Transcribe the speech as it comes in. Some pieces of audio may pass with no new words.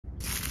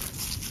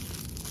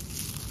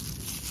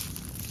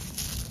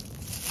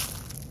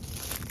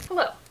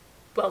Hello,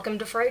 welcome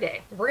to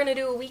Friday. We're gonna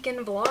do a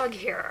weekend vlog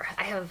here.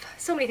 I have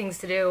so many things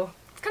to do.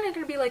 It's kind of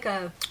gonna be like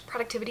a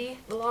productivity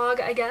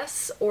vlog, I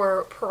guess,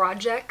 or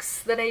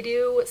projects that I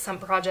do. Some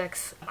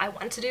projects I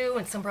want to do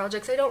and some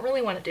projects I don't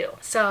really want to do.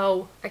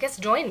 So I guess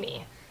join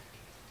me.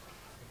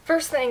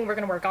 First thing we're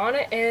gonna work on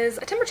is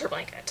a temperature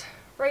blanket.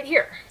 Right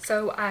here.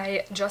 So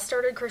I just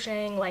started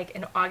crocheting like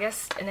in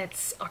August and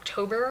it's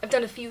October. I've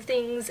done a few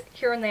things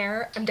here and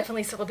there. I'm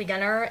definitely still a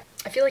beginner.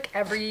 I feel like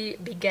every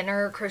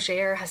beginner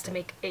crocheter has to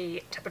make a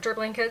temperature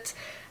blanket,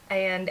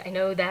 and I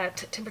know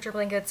that temperature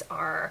blankets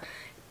are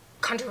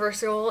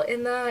controversial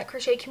in the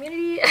crochet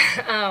community.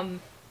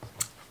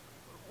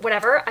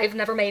 Whatever, I've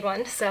never made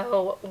one,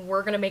 so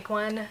we're gonna make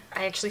one.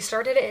 I actually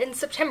started it in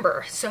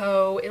September,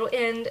 so it'll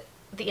end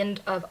the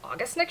end of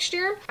August next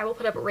year. I will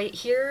put up right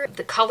here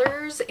the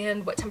colors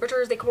and what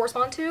temperatures they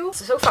correspond to.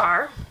 So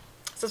far,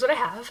 this is what I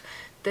have.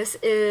 This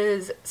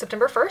is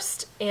September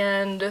 1st,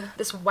 and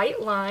this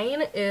white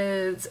line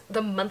is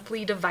the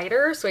monthly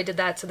divider. So I did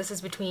that, so this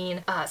is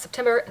between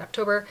September and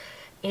October,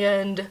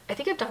 and I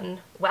think I've done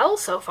well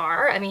so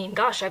far. I mean,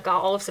 gosh, I've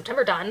got all of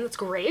September done. That's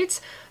great.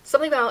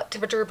 Something about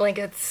temperature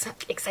blankets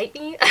excite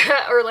me,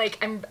 or like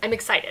I'm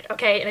excited,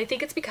 okay? And I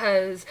think it's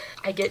because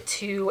I get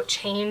to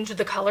change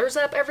the colors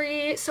up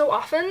every so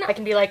often. I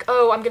can be like,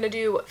 oh, I'm gonna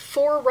do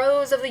 4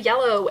 rows of the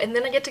yellow, and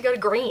then I get to go to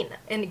green,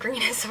 and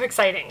green is so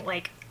exciting.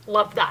 Like,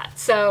 love that.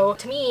 So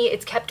to me,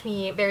 it's kept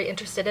me very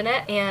interested in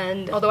it,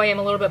 and although I am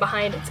a little bit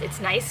behind,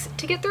 it's nice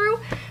to get through.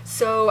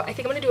 So I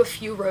think I'm gonna do a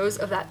few rows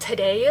of that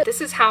today.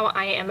 This is how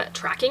I am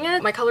tracking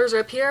it. My colors are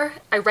up here.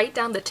 I write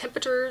down the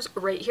temperatures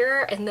right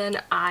here, and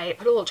then I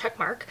put a little check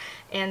mark,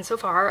 and so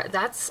far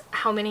that's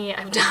how many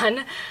I've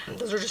done.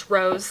 Those are just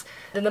rows.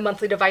 Then the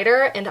monthly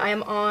divider, and I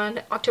am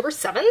on October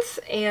 7th,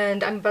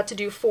 and I'm about to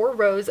do 4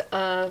 rows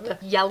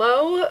of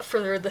yellow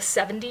for the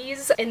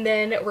 70s, and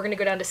then we're gonna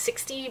go down to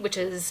 60, which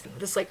is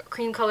this like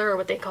cream color, or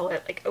what they call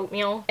it, like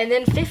oatmeal, and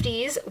then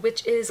 50s,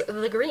 which is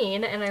the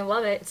green, and I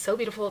love it. It's so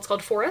beautiful. It's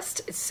called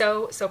Forest. It's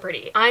so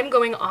pretty. I'm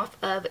going off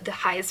of the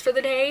highs for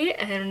the day,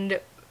 and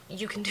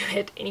you can do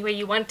it any way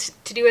you want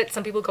to do it.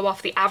 Some people go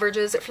off the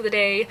averages for the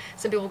day.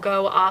 Some people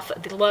go off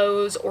the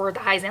lows, or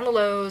the highs and the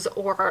lows,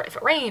 or if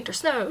it rained or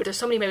snowed. There's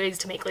so many ways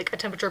to make like a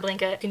temperature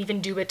blanket. You can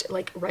even do it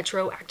like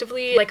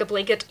retroactively, like a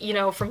blanket, you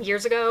know, from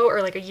years ago,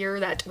 or like a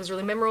year that was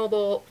really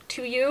memorable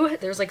to you.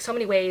 There's like so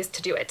many ways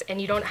to do it, and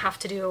you don't have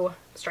to do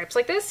stripes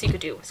like this. You could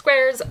do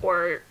squares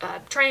or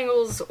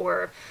triangles,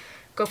 or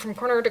go from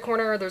corner to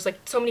corner. There's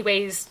like so many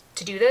ways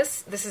to do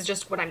this. This is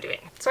just what I'm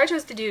doing. So I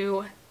chose to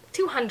do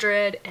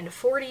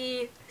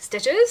 240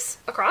 stitches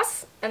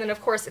across, and then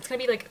of course it's gonna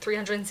be like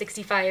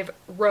 365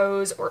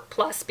 rows or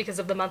plus because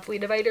of the monthly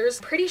dividers.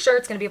 Pretty sure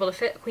it's gonna be able to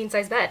fit a queen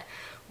size bed,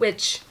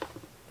 which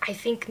I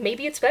think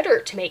maybe it's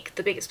better to make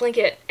the biggest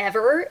blanket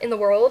ever in the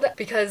world,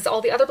 because all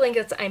the other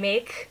blankets I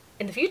make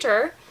in the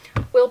future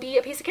will be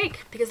a piece of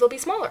cake because they'll be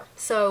smaller.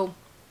 So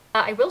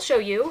I will show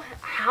you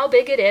how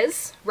big it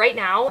is right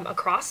now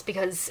across,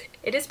 because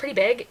it is pretty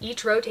big.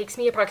 Each row takes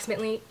me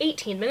approximately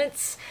 18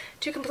 minutes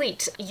to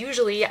complete.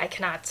 Usually I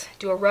cannot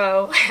do a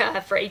row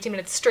for 18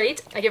 minutes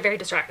straight. I get very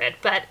distracted,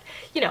 but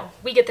you know,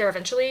 we get there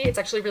eventually. It's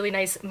actually a really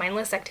nice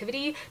mindless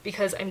activity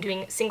because I'm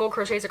doing single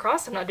crochets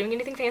across. I'm not doing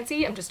anything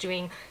fancy. I'm just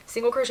doing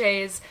single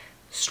crochets,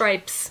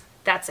 stripes,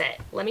 that's it.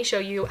 Let me show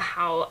you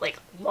how like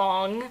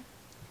long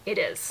it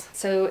is.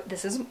 So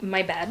this is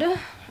my bed.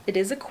 It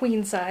is a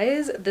queen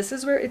size. This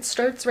is where it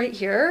starts right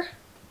here,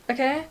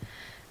 okay?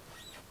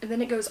 And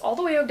then it goes all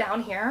the way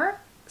down here.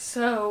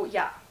 So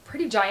yeah,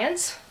 pretty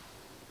giant.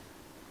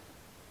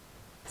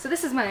 So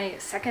this is my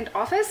second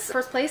office.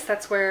 First place,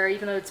 that's where,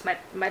 even though it's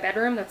my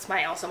bedroom, that's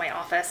also my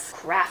office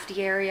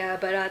crafty area,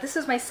 but this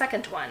is my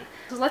second one.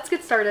 So let's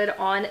get started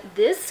on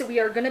this. We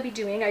are gonna be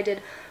doing, I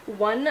did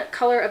 1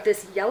 color of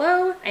this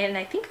yellow, and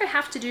I think I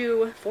have to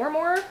do 3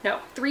 more.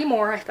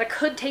 That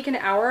could take an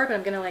hour, but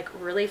I'm gonna like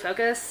really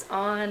focus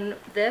on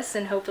this,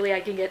 and hopefully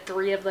I can get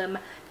 3 of them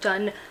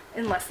done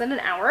in less than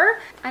an hour.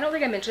 I don't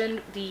think I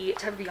mentioned the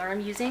type of yarn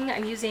I'm using.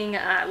 I'm using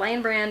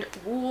Lion Brand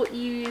Wool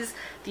Ease,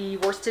 the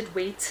worsted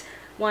weight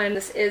one.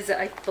 This is,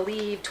 I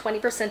believe,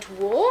 20%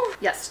 wool.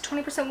 Yes,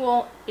 20%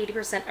 wool,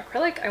 80%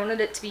 acrylic. I wanted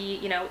it to be,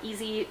 you know,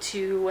 easy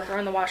to throw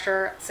in the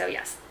washer. So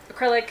yes,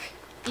 acrylic,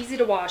 easy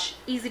to wash,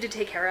 easy to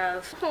take care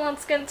of.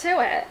 Let's get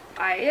into it.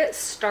 I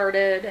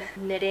started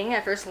knitting.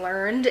 I first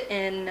learned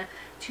in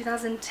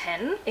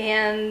 2010,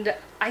 and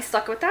I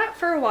stuck with that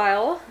for a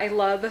while. I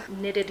love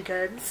knitted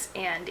goods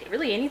and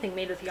really anything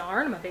made with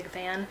yarn. I'm a big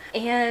fan,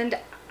 and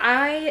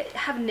I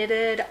have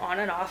knitted on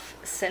and off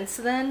since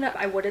then.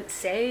 I wouldn't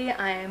say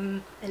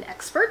I'm an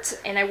expert,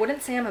 and I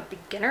wouldn't say I'm a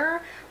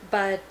beginner,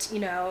 but you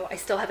know, I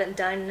still haven't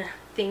done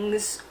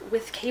things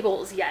with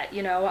cables yet.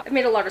 You know, I've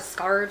made a lot of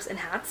scarves and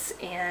hats,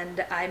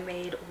 and I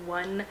made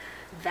 1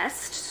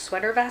 vest,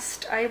 sweater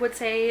vest, I would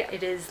say.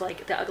 It is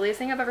like the ugliest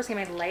thing I've ever seen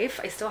in my life.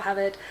 I still have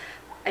it.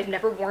 I've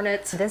never worn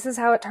it. This is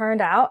how it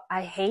turned out.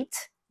 I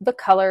hate the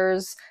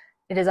colors.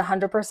 It is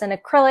 100%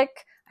 acrylic.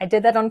 I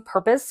did that on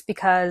purpose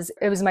because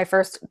it was my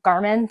first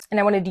garment and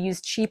I wanted to use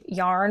cheap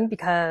yarn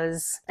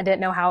because I didn't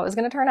know how it was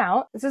going to turn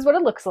out. This is what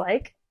it looks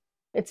like.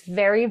 It's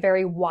very,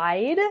 very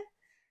wide.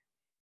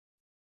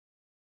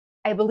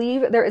 I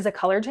believe there is a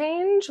color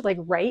change like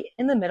right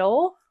in the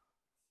middle,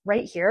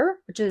 right here,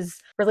 which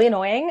is really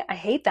annoying. I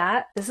hate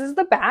that. This is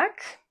the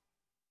back.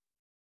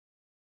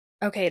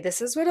 Okay,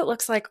 this is what it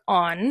looks like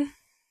on.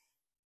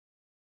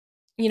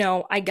 You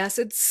know, I guess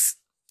it's,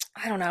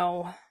 I don't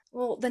know.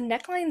 Well, the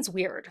neckline's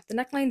weird. The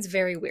neckline's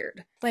very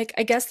weird. Like,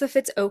 I guess the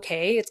fit's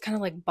okay. It's kind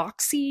of like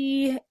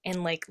boxy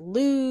and like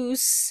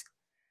loose,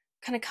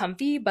 kind of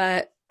comfy,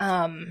 but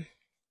I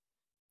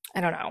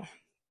don't know.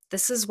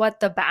 This is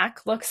what the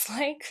back looks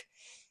like.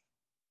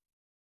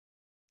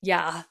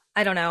 Yeah,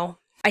 I don't know.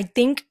 I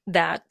think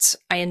that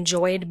I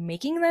enjoyed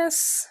making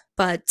this,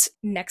 but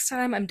next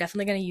time I'm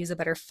definitely going to use a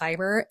better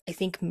fiber. I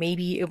think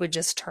maybe it would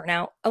just turn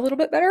out a little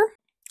bit better.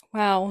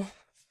 Wow.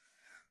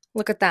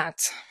 Look at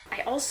that.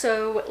 I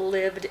also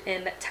lived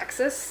in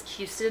Texas,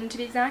 Houston to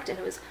be exact, and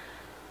it was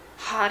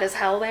hot as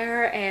hell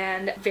there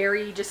and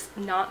very just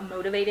not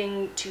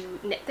motivating to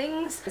knit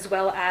things, as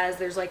well as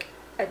there's like,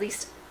 at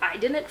least I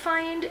didn't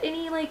find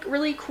any like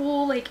really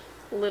cool like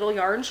little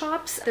yarn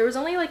shops. There was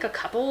only like a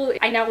couple.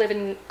 I now live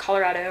in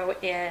Colorado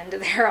and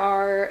there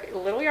are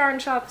little yarn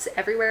shops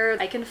everywhere.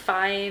 I can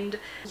find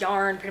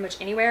yarn pretty much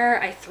anywhere.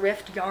 I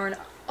thrift yarn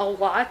a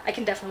lot. I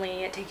can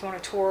definitely take you on a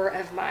tour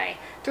of my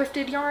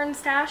thrifted yarn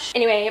stash.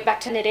 Anyway,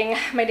 back to knitting,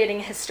 my knitting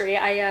history.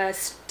 I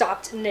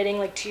stopped knitting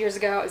like 2 years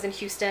ago. I was in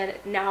Houston.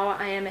 Now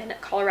I am in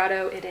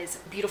Colorado. It is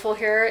beautiful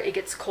here. It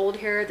gets cold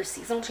here. There's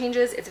seasonal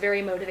changes. It's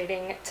very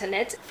motivating to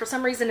knit. For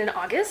some reason in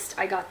August,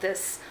 I got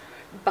this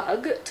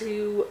bug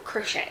to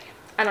crochet.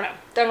 I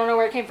don't know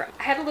where it came from.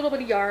 I had a little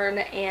bit of yarn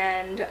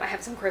and I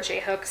have some crochet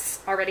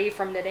hooks already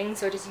from knitting,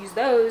 so I just used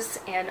those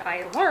and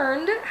I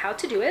learned how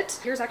to do it.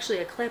 Here's actually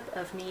a clip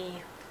of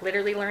me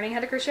literally learning how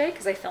to crochet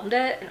because I filmed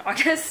it in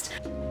August.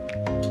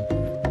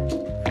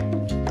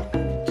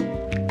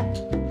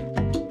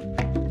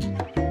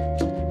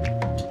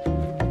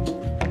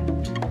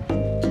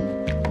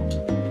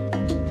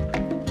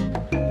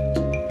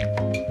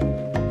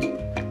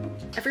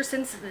 Ever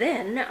since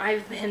then,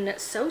 I've been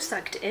so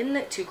sucked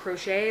into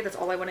crochet. That's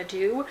all I want to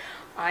do.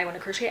 I want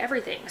to crochet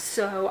everything.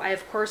 So I,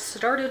 of course,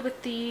 started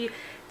with the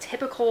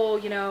typical,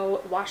 you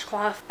know,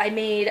 washcloth. I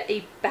made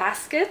a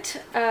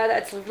basket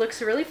that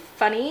looks really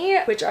funny,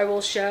 which I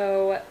will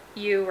show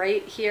you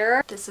right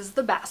here. This is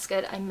the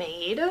basket I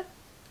made.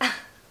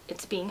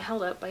 It's being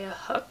held up by a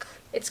hook.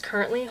 It's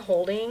currently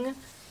holding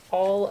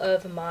all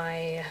of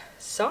my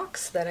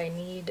socks that I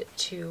need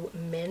to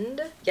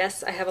mend.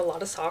 Yes, I have a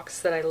lot of socks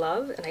that I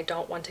love and I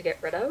don't want to get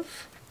rid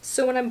of.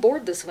 So when I'm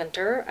bored this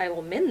winter, I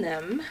will mend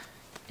them.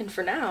 And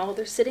for now,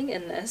 they're sitting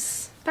in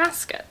this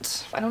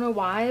basket. I don't know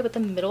why, but the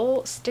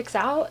middle sticks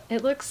out.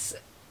 It looks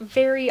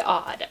very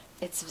odd.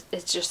 It's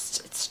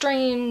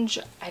strange.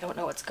 I don't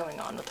know what's going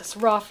on with this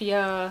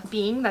raffia.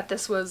 Being that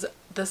this was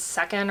the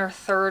second or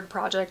third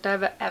project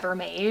I've ever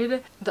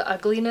made, the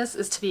ugliness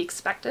is to be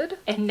expected.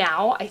 And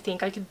now I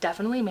think I could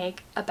definitely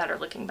make a better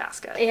looking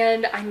basket.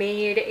 And I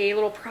made a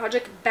little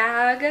project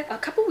bag a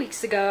couple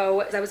weeks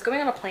ago. I was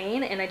going on a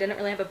plane and I didn't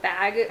really have a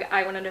bag.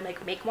 I wanted to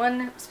make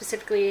one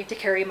specifically to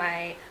carry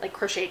my like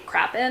crochet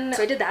crap in.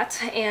 So I did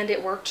that and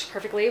it worked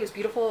perfectly. It was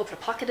beautiful. I put a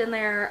pocket in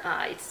there.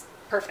 It's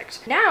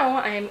perfect. Now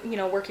I'm, you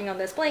know, working on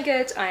this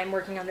blanket. I'm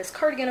working on this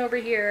cardigan over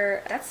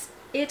here. That's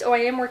it. Oh, I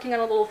am working on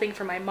a little thing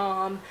for my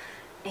mom.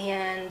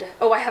 And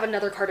oh, I have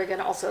another cardigan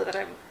also that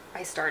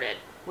I started,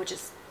 which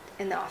is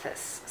in the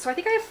office. So I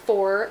think I have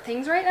 4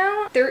 things right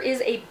now. There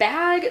is a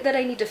bag that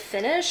I need to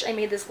finish. I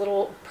made this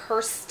little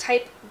purse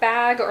type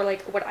bag, or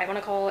like what I want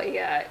to call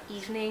a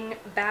evening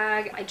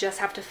bag. I just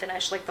have to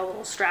finish like the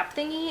little strap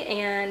thingy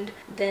and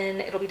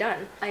then it'll be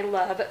done. I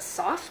love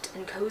soft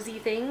and cozy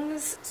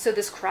things, so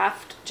this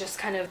craft just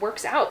kind of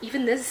works out.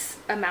 Even this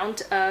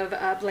amount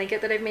of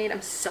blanket that I've made,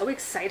 I'm so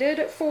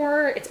excited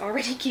for. It's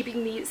already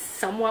keeping me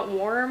somewhat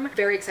warm.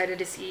 Very excited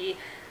to see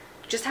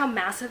just how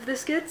massive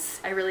this gets.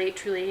 I really,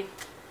 truly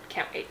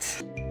can't wait.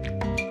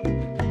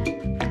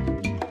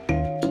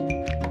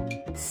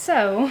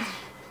 So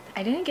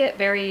I didn't get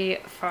very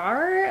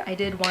far. I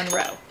did 1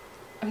 row.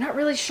 I'm not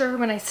really sure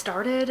when I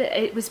started.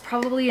 It was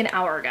probably an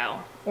hour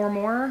ago or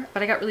more,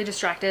 but I got really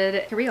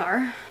distracted. Here we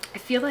are. I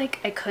feel like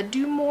I could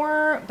do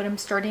more, but I'm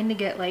starting to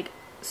get like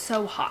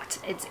so hot.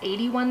 It's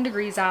 81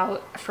 degrees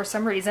out for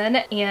some reason,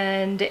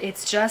 and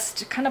it's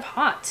just kind of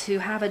hot to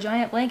have a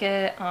giant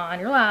blanket on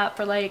your lap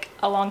for like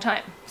a long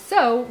time.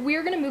 So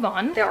we're gonna move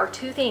on. There are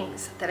 2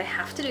 things that I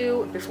have to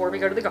do before we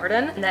go to the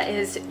garden, and that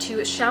is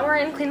to shower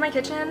and clean my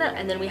kitchen,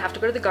 and then we have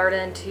to go to the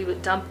garden to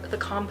dump the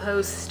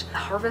compost,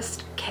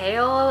 harvest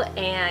kale,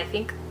 and I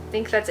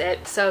think that's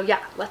it. So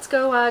yeah, let's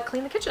go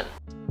clean the kitchen.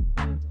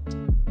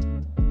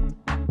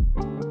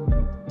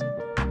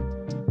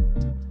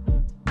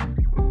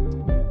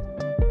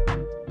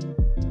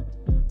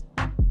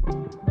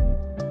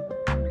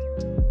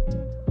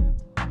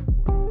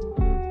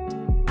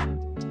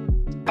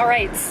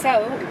 Alright,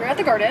 so we're at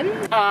the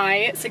garden.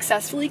 I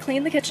successfully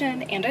cleaned the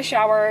kitchen and I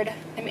showered.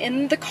 I'm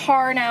in the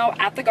car now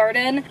at the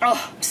garden.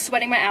 Oh, I'm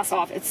sweating my ass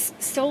off. It's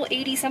still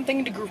 80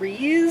 something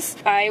degrees.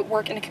 I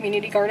work in a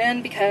community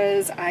garden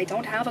because I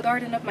don't have a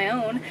garden of my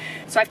own.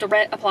 So I have to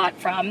rent a plot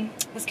from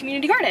this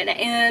community garden.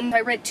 And I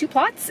rent 2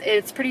 plots.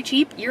 It's pretty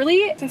cheap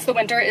yearly since the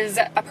winter is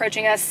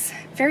approaching us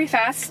very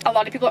fast. A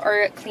lot of people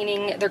are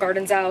cleaning their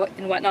gardens out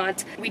and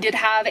whatnot. We did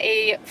have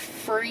a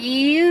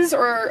freeze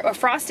or a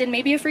frost and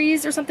maybe a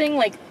freeze or something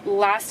like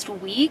last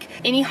week.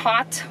 Any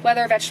hot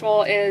weather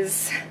vegetable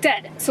is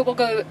dead. So we'll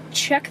go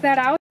check that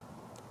out.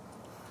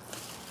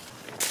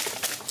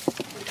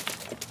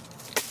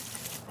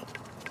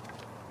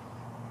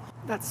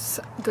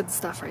 That's good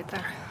stuff right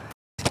there.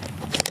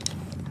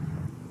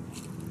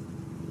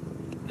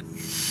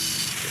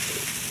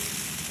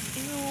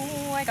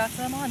 Ew, I got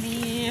some on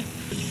me.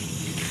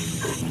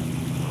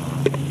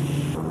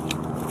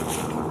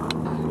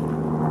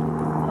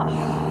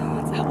 Oh,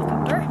 that's a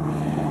helicopter.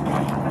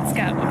 Let's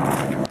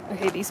go.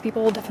 Okay, these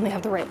people definitely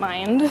have the right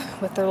mind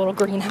with their little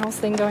greenhouse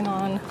thing going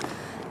on.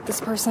 This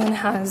person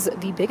has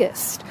the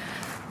biggest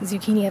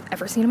zucchini I've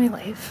ever seen in my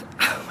life.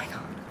 Oh my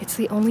god. It's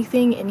the only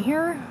thing in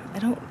here. I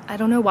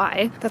don't know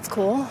why. That's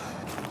cool.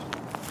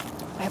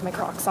 I have my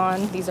Crocs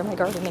on. These are my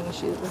gardening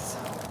shoes.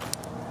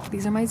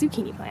 These are my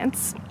zucchini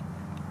plants.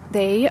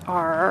 They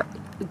are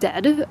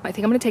dead. I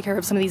think I'm gonna take care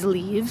of some of these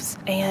leaves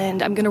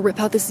and I'm gonna rip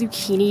out this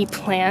zucchini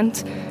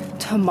plant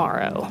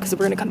tomorrow because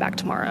we're gonna come back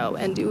tomorrow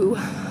and do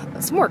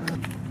some work.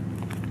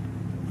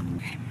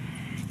 Okay.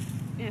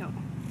 Ew.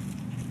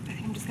 I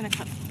think I'm just gonna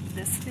cut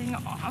this thing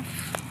off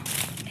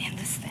and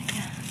this thing.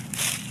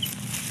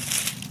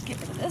 Get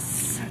rid of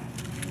this.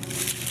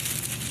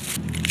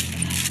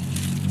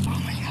 Oh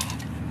my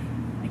god.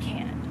 I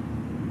can't.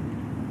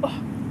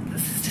 Oh,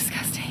 this is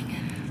disgusting.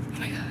 Oh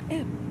my god.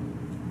 Ew.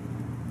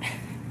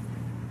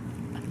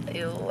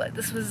 Ew,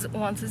 this was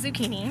once a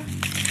zucchini.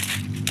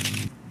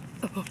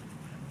 Oh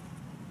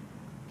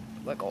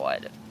my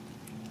god.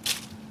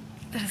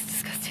 That is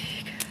disgusting.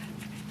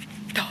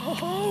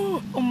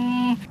 Oh,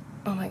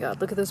 oh my god,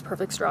 look at those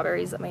perfect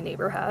strawberries that my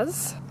neighbor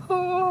has.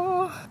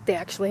 Oh, they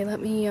actually let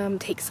me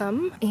take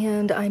some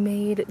and I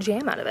made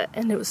jam out of it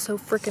and it was so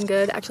freaking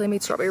good. Actually, I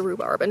made strawberry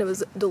rhubarb and it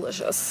was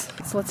delicious.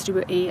 So let's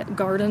do a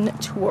garden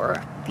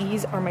tour.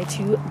 These are my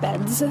 2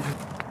 beds.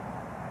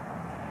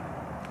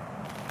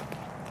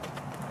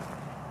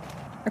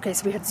 Okay,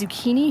 so we had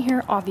zucchini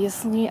here,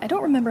 obviously. I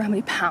don't remember how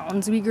many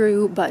pounds we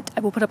grew, but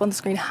I will put up on the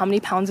screen how many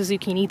pounds of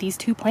zucchini these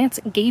 2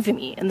 plants gave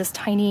me in this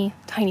tiny,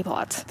 tiny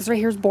plot. This right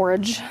here is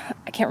borage.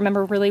 I can't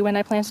remember really when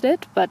I planted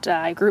it, but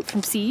I grew it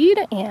from seed,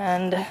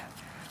 and I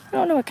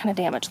don't know what kind of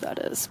damage that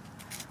is.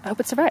 I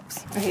hope it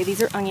survives. Okay,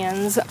 these are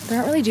onions. They're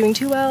not really doing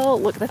too well.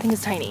 Look, that thing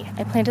is tiny.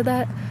 I planted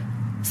that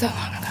so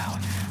long ago.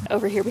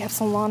 Over here we have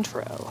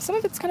cilantro. Some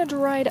of it's kind of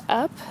dried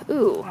up.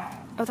 Ooh,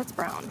 oh, that's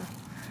brown.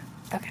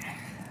 Okay.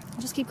 I'll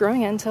just keep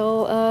growing it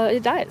until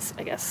it dies,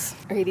 I guess.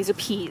 Okay, these are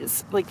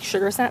peas, like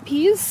sugar snap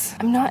peas.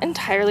 I'm not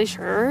entirely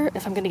sure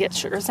if I'm gonna get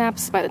sugar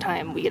snaps by the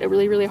time we get a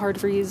really, really hard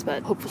freeze,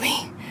 but hopefully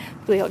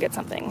I'll get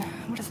something.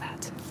 What is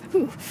that?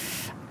 Ooh.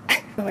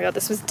 Oh my god,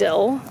 this was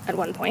dill at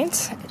one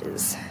point. It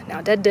is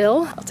now dead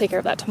dill. I'll take care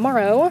of that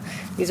tomorrow.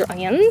 These are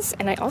onions,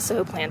 and I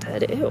also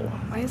planted, ew,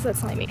 why is that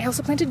slimy? I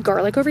also planted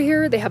garlic over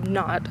here. They have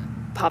not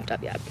popped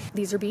up yet.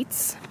 These are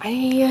beets.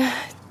 I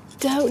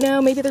don't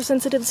know, maybe they're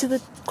sensitive to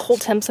the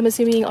cold temps, I'm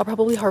assuming. I'll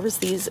probably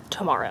harvest these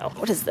tomorrow.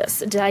 What is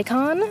this?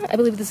 Daikon? I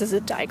believe this is a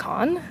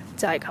daikon.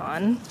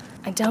 Daikon.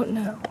 I don't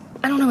know.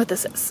 I don't know what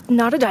this is.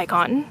 Not a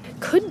daikon.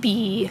 Could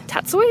be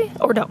tatsoi?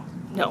 Or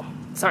no,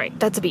 sorry,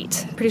 that's a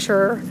beet. Pretty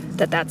sure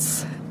that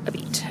that's a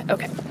beet.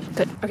 Okay,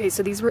 good. Okay,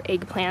 so these were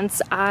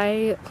eggplants.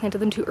 I planted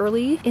them too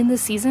early in the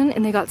season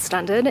and they got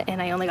stunted and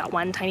I only got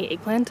 1 tiny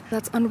eggplant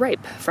that's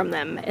unripe from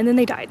them and then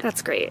they died.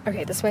 That's great.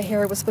 Okay, this way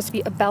here was supposed to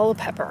be a bell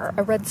pepper,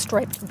 a red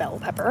striped bell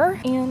pepper,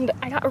 and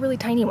I got a really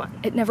tiny one.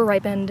 It never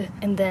ripened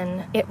and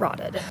then it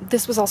rotted.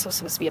 This was also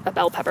supposed to be a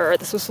bell pepper.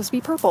 This was supposed to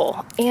be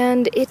purple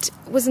and it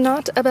was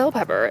not a bell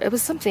pepper. It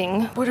was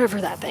something, whatever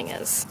that thing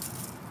is.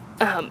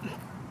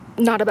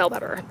 Not a bell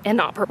pepper and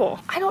not purple.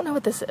 I don't know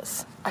what this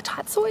is. A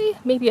tatsoi?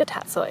 Maybe a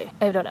tatsoi.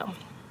 I don't know.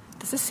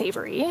 This is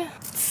savory.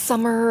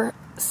 Summer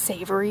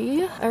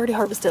savory. I already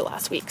harvested it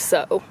last week,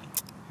 so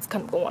it's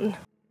kind of going.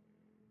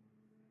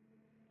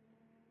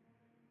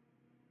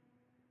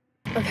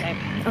 Okay,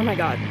 oh my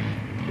god.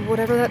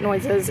 Whatever that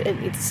noise is, it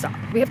needs to stop.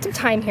 We have some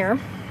thyme here.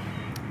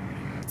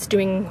 It's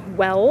doing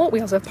well. We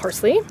also have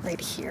parsley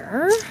right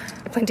here.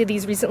 I planted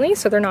these recently,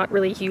 so they're not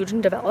really huge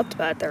and developed,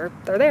 but they're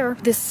there.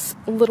 This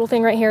little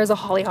thing right here is a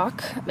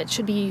hollyhock. It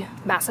should be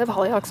massive.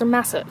 Hollyhocks are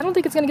massive. I don't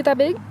think it's gonna get that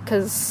big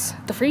because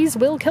the freeze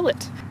will kill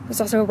it. There's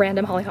also a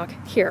random hollyhock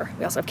here.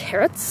 We also have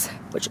carrots,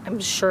 which I'm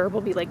sure will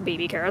be like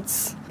baby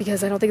carrots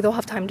because I don't think they'll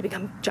have time to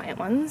become giant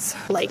ones.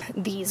 Like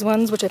these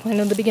ones, which I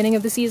planted at the beginning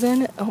of the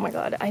season. Oh my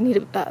god, I need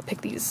to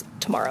pick these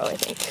tomorrow, I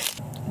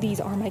think. These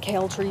are my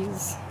kale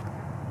trees.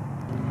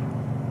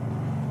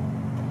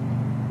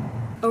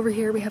 Over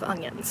here we have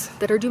onions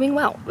that are doing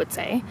well, I would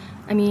say.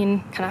 I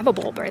mean, kind of have a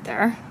bulb right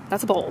there.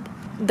 That's a bulb.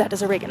 That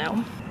is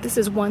oregano. This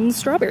is one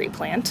strawberry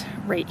plant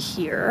right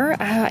here.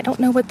 I don't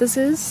know what this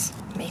is.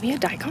 Maybe a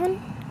daikon?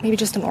 Maybe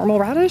just a normal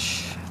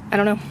radish? I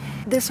don't know.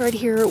 This right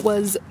here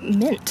was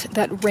mint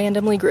that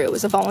randomly grew. It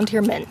was a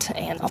volunteer mint,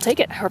 and I'll take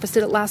it. I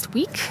harvested it last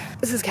week.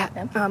 This is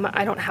catnip.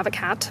 I don't have a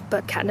cat,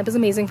 but catnip is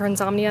amazing for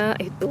insomnia,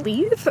 I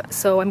believe.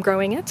 So I'm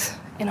growing it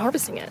and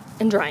harvesting it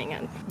and drying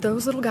it.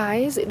 Those little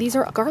guys, these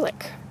are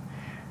garlic.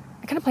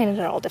 I kind of planted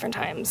it all different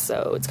times,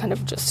 so it's kind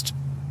of just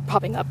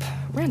popping up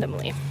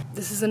randomly.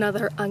 This is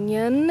another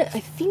onion. I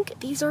think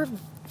these are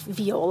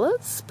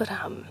violas, but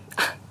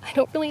I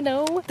don't really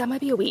know. That might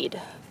be a weed,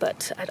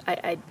 but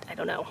I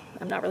don't know.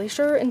 I'm not really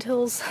sure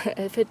until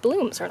if it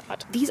blooms or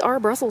not. These are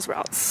Brussels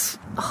sprouts.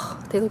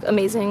 Oh, they look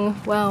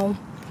amazing. Wow.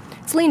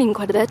 It's leaning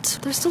quite a bit.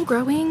 They're still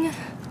growing.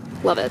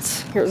 Love it.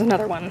 Here's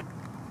another one.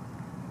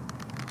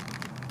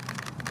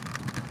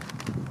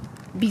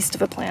 Beast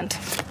of a plant.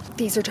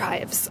 These are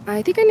chives.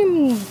 I think I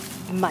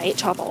might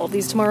chop all of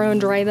these tomorrow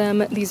and dry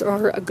them. These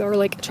are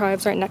garlic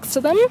chives right next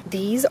to them.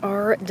 These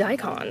are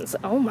daikons.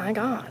 Oh my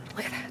god,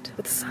 look at that.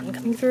 With the sun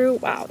coming through.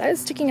 Wow, that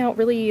is sticking out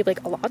really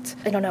like a lot.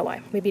 I don't know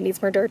why. Maybe it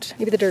needs more dirt.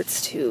 Maybe the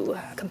dirt's too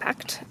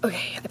compact.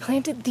 Okay, I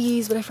planted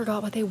these, but I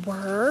forgot what they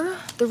were.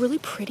 They're really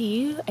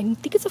pretty. I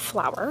think it's a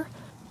flower,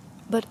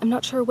 but I'm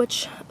not sure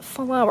which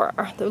flower.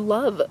 They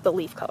love the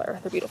leaf color.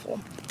 They're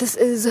beautiful. This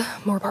is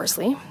more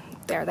parsley.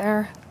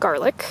 There.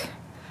 Garlic.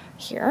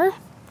 Here,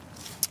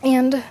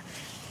 and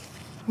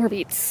more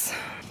beets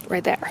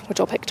right there, which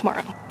I'll pick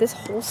tomorrow. This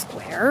whole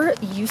square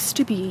used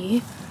to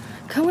be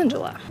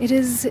calendula.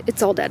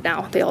 It's all dead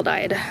now. They all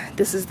died.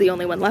 This is the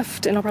only one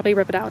left, and I'll probably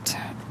rip it out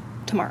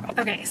tomorrow.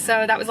 Okay,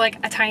 so that was like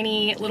a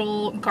tiny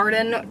little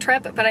garden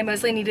trip, but I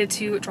mostly needed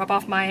to drop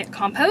off my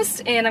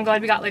compost, and I'm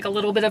glad we got like a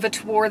little bit of a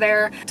tour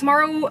there.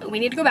 Tomorrow we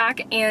need to go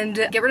back and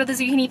get rid of the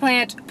zucchini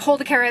plant, pull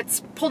the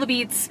carrots, pull the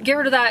beets, get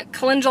rid of that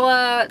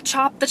calendula,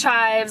 chop the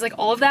chives, like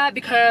all of that,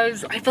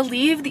 because I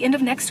believe the end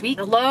of next week,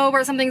 the low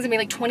or something's gonna be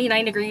like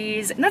 29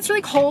 degrees, and that's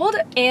really cold,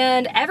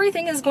 and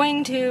everything is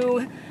going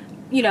to,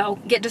 you know,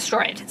 get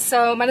destroyed.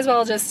 So might as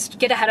well just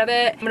get ahead of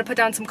it. I'm gonna put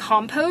down some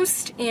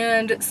compost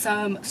and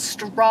some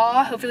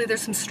straw. Hopefully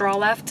there's some straw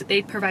left.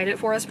 They provide it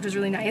for us, which is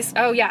really nice.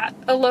 Oh yeah,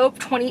 a low of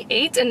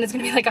 28, and it's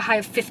gonna be like a high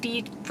of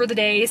 50 for the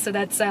day. So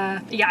that's,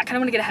 yeah, I kinda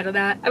wanna get ahead of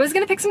that. I was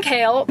gonna pick some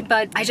kale,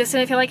 but I just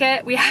didn't feel like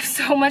it. We have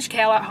so much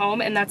kale at home,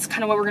 and that's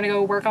kinda what we're gonna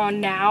go work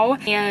on now,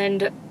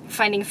 and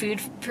finding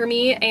food for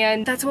me,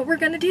 and that's what we're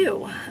gonna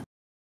do.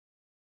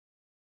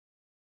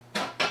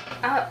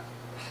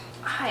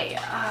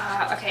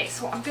 Hi, okay,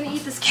 so I'm gonna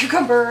eat this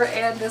cucumber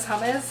and this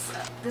hummus.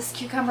 This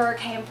cucumber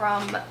came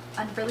from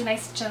a really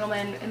nice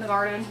gentleman in the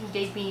garden. He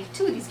gave me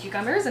 2 of these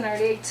cucumbers, and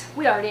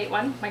we already ate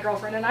one, my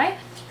girlfriend and I.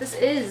 This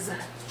is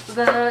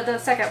the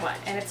second one,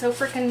 and it's so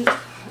freaking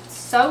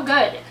so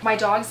good. My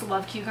dogs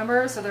love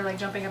cucumbers, so they're like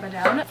jumping up and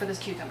down for this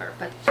cucumber,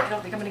 but I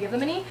don't think I'm gonna give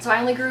them any. So I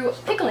only grew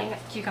pickling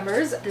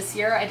cucumbers this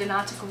year. I did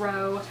not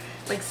grow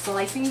like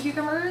slicing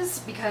cucumbers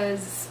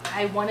because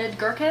I wanted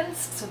gherkins,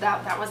 so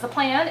that was the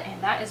plan,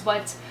 and that is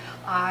what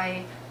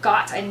I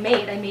got. I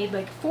made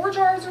like 4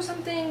 jars or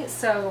something,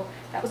 so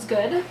that was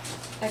good.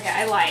 Okay,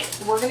 I lied.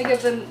 We're gonna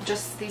give them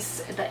just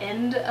the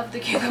end of the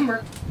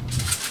cucumber.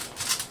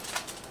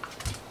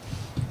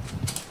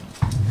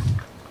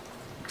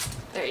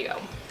 There you go.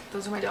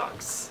 Those are my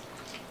dogs.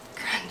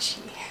 Crunchy,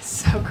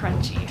 so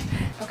crunchy.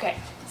 Okay.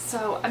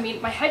 So, I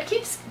mean, my head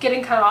keeps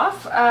getting cut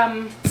off.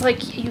 It's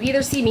like you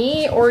either see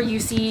me or you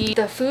see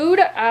the food,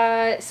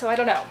 so I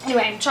don't know.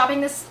 Anyway, I'm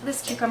chopping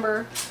this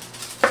cucumber.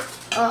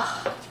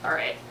 Ugh, all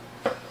right.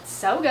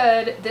 So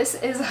good. This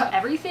is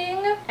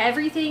everything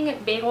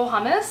bagel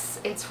hummus.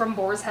 It's from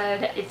Boar's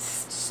Head. It's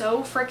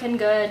so freaking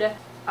good.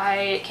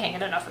 I can't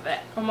get enough of it.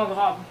 Oh my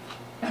god.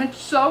 It's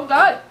so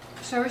good.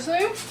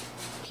 Seriously?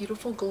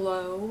 Beautiful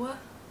glow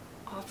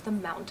off the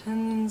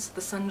mountains.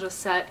 The sun just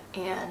set,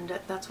 and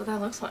that's what that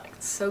looks like.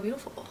 It's so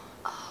beautiful.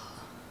 Oh,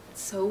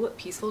 it's so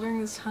peaceful during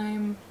this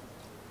time.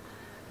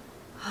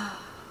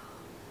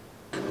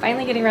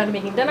 Finally getting around to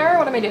making dinner.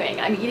 What am I doing?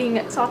 I'm eating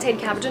sauteed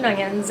cabbage and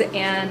onions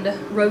and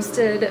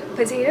roasted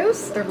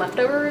potatoes. They're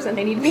leftovers and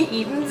they need to be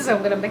eaten, so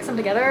I'm gonna mix them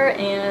together,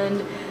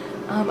 and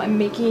I'm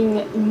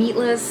making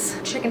meatless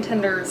chicken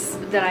tenders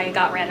that I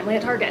got randomly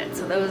at Target.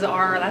 So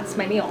that's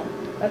my meal.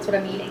 That's what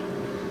I'm eating.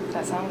 Does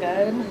that sound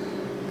good?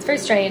 It's very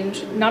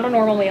strange, not a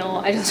normal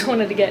meal. I just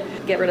wanted to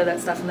get rid of that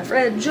stuff in the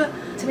fridge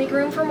to make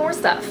room for more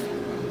stuff.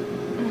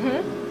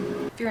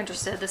 If you're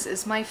interested, this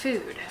is my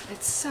food.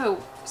 It's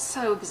so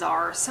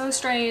bizarre, so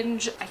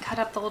strange. I cut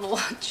up the little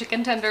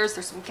chicken tenders.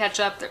 There's some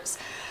ketchup, there's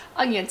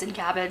onions and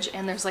cabbage,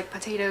 and there's like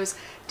potatoes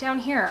down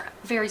here.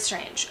 Very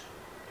strange.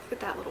 Look at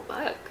that little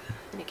bug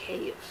in a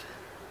cave.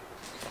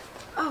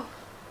 Oh.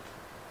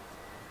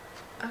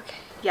 Okay.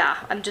 Yeah,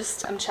 I'm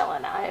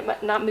chilling. I'm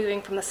not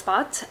moving from the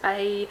spot.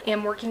 I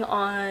am working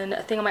on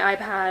a thing on my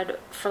iPad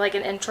for like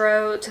an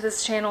intro to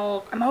this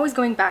channel. I'm always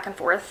going back and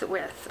forth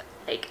with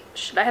like,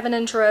 should I have an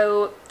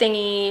intro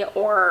thingy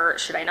or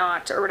should I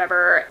not, or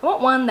whatever. I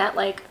want one that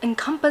like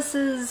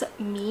encompasses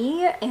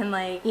me and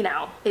like, you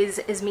know,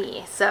 is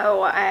me.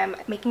 So I'm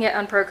making it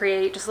on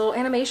Procreate, just a little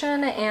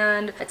animation,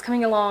 and it's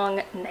coming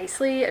along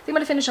nicely. I think I'm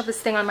gonna finish up this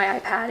thing on my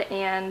iPad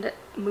and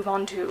move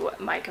on to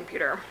my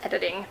computer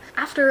editing.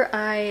 After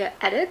I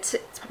edit,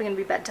 it's probably gonna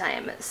be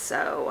bedtime,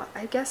 so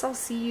I guess I'll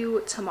see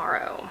you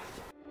tomorrow.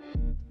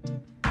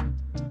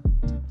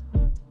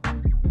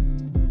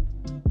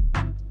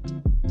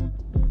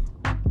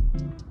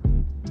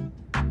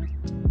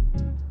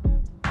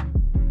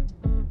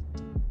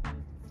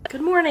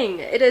 Good morning.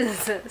 It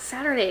is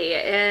Saturday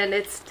and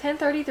it's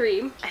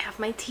 10:33. I have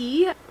my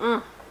tea.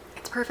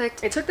 It's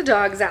perfect. I took the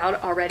dogs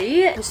out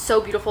already. It was so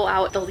beautiful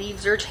out. The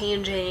leaves are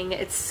changing.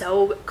 It's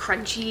so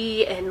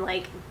crunchy and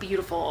like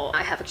beautiful.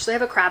 I actually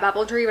have a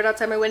crabapple tree right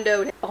outside my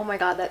window. Oh my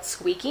god, that's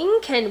squeaking.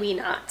 Can we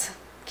not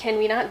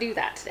do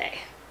that today?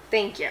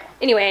 Thank you.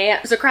 Anyway,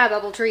 there's a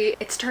crabapple tree.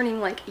 It's turning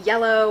like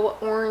yellow,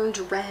 orange,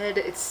 red.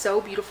 It's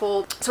so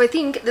beautiful. So I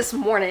think this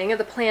morning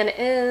the plan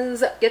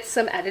is get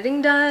some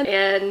editing done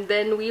and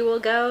then we will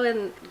go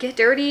and get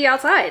dirty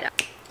outside.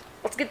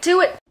 Let's get to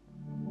it.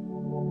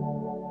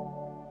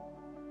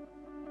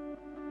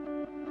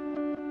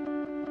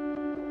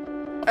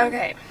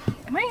 Okay,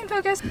 am I in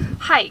focus?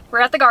 Hi,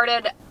 we're at the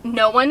garden.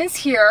 No one is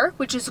here,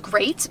 which is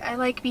great. I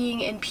like being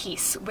in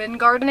peace when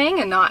gardening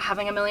and not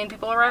having a million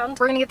people around.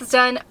 We're gonna get this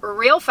done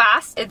real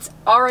fast. It's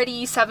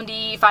already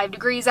 75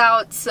 degrees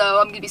out, so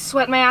I'm gonna be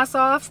sweating my ass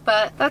off,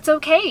 but that's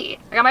okay.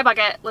 I got my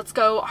bucket. Let's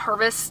go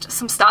harvest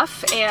some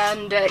stuff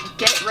and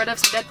get rid of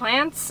some dead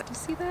plants. You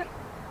see that?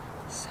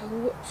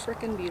 So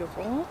freaking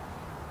beautiful.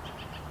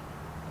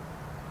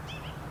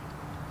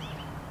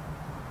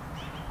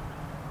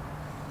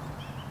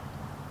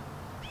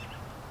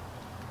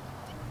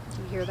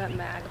 You hear that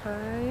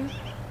magpie?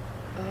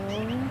 Oh.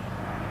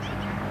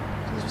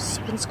 He's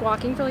just been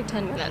squawking for like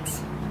 10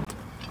 minutes.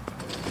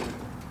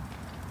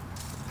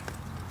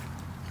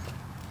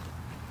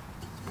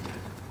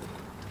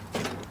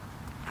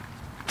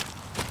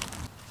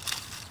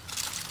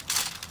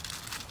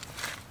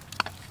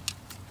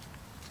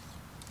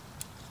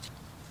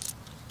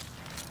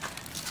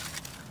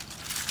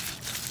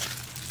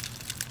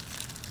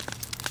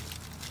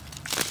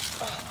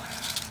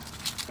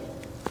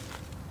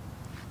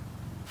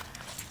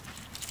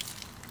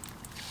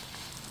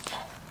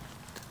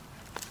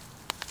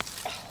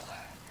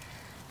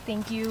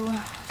 Thank you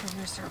for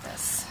your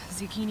service,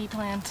 zucchini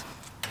plant.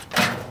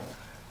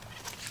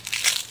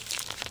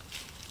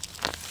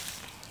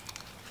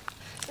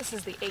 This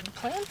is the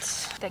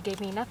eggplant that gave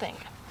me nothing.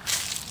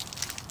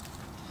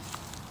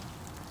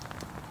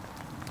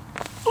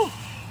 Ooh.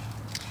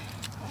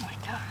 Oh my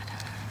god.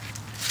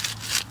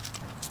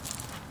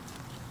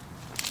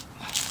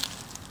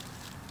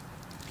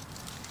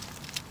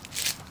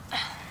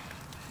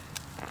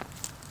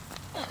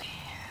 Okay,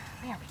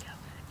 there we go.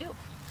 Ew,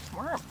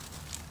 worm.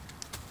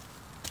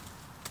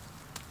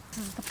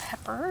 This is the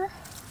pepper.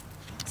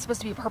 It's supposed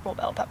to be purple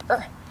bell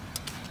pepper.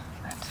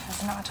 That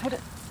is not what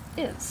it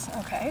is.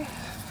 Okay.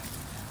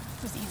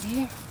 This is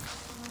easy.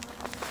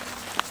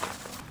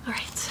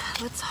 Alright,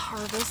 let's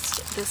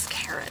harvest this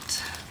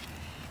carrot.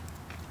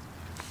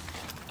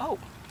 Oh.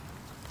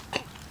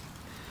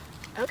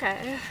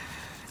 Okay.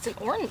 It's an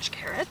orange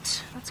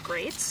carrot. That's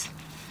great.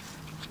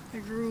 I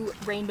grew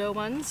rainbow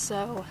ones,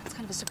 so it's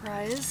kind of a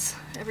surprise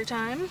every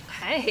time.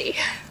 Hey.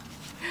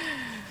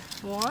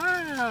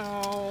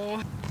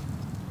 Wow.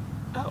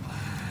 Oh,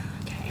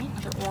 okay,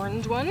 another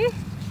orange one.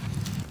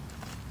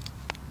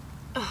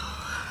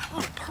 Oh, a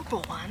little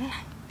purple one.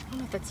 I don't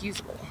know if that's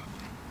usable.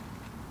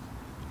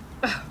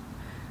 Oh,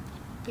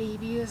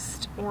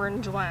 babiest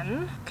orange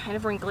one, kind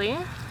of wrinkly.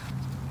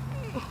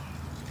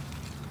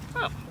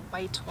 Oh,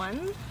 white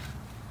one.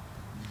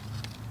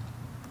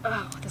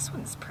 Oh, this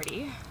one's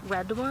pretty.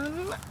 Red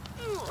one.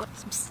 Ooh,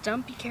 some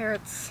stumpy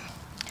carrots.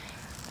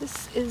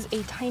 This is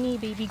a tiny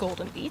baby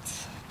golden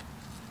beet.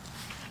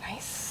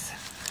 Nice.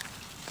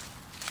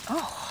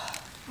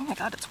 Oh my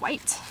god, it's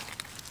white.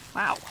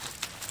 Wow.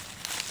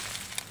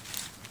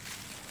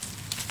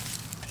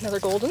 Another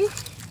golden.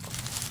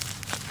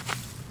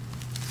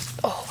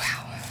 Oh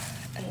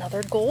wow,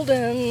 another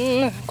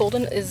golden.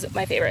 Golden is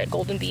my favorite,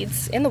 golden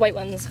beets, and the white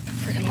ones.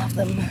 Freaking love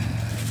them.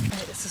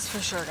 Alright, this is for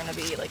sure gonna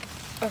be like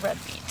a red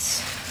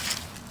beet.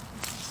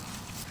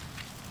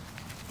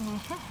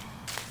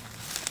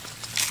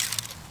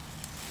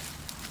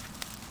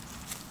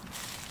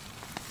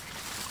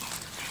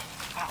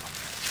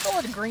 A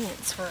lot of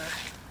greens for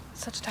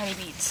such tiny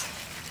beets.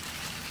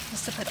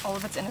 Just to put all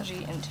of its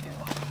energy into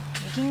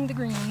making the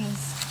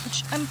greens,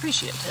 which I'm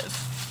appreciative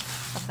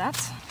of that.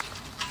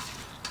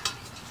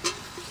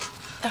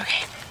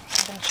 Okay,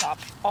 I'm gonna chop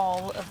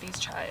all of these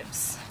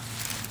chives.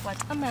 What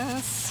a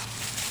mess.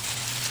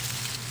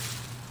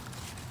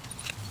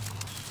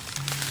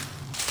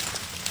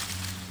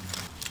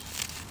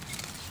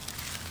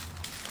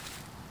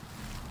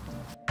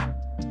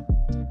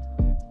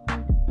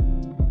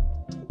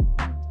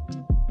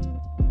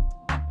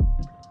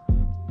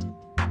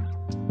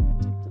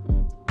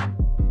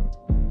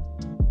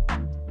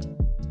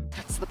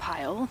 the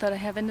pile that I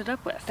have ended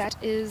up with.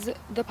 That is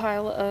the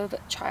pile of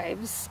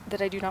chives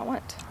that I do not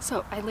want.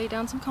 So I laid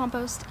down some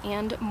compost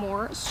and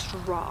more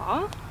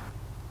straw.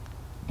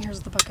 Here's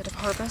the bucket of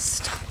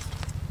harvest.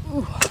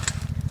 Ooh,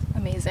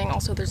 amazing.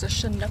 Also, there's a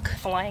Chinook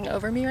flying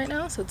over me right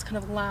now, so it's kind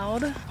of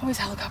loud. Always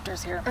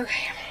helicopters here.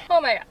 Okay.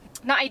 Oh my god.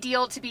 Not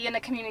ideal to be in a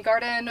community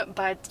garden,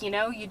 but you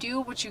know, you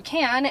do what you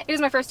can. It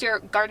is my first year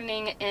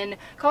gardening in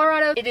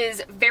Colorado. It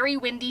is very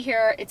windy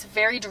here. It's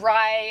very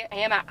dry. I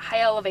am at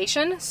high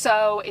elevation,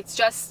 so it's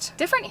just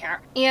different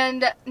here.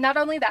 And not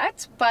only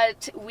that,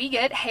 but we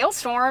get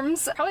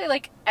hailstorms probably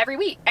like every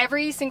week.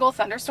 Every single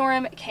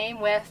thunderstorm came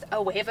with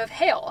a wave of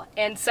hail.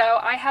 And so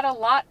I had a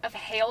lot of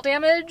hail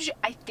damage.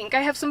 I think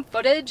I have some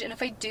footage, and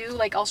if I do,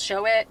 like, I'll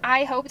show it.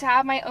 I hope to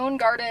have my own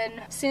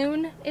garden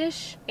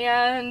soon-ish,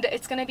 and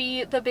it's gonna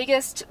be the biggest,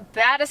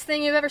 baddest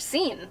thing you've ever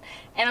seen.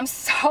 And I'm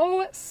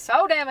so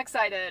damn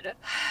excited.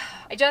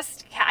 I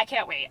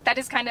can't wait. That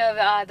is kind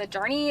of the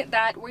journey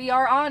that we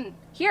are on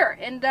here.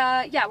 And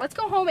yeah, let's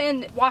go home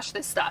and wash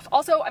this stuff.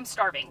 Also, I'm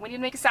starving. We need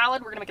to make a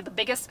salad. We're gonna make it the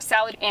biggest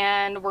salad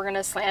and we're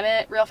gonna slam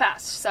it real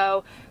fast.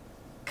 So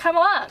come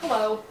along.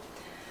 Hello.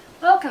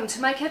 Welcome to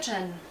my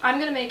kitchen. I'm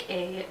gonna make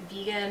a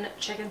vegan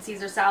chicken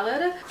Caesar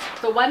salad.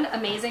 The one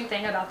amazing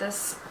thing about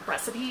this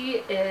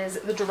recipe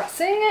is the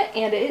dressing,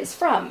 and it is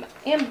from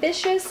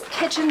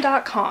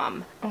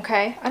ambitiouskitchen.com.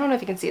 Okay, I don't know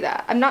if you can see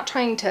that. I'm not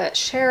trying to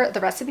share the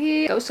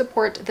recipe. Go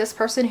support this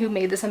person who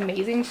made this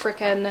amazing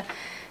freaking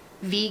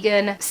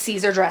vegan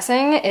Caesar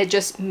dressing. It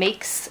just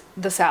makes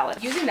the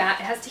salad. Using that,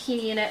 it has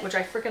tahini in it, which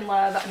I freaking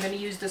love. I'm gonna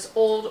use this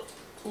old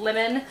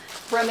lemon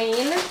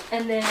romaine,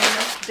 and then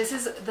this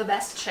is the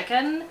best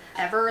chicken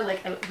ever.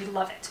 Like, we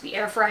love it. We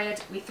air fry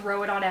it, we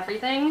throw it on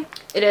everything.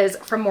 It is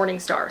from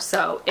Morningstar,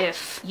 so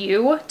if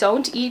you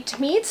don't eat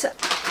meat,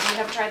 you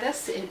have to try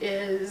this. It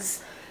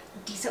is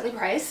decently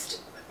priced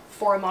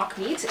for a mock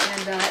meat,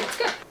 and it's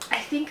good. I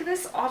think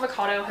this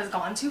avocado has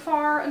gone too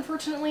far,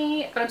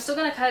 unfortunately, but I'm still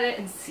gonna cut it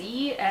and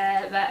see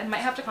that I might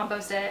have to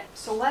compost it.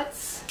 So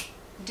let's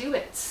do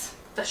it.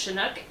 The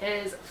Chinook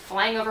is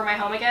flying over my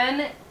home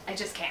again. I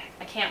just can't.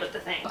 I can't with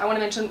the thing. I want to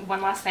mention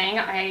one last thing.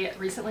 I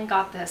recently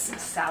got this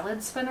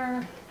salad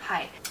spinner,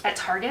 at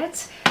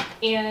Target,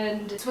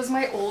 and this was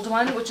my old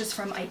one, which is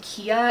from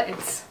IKEA.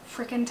 It's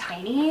freaking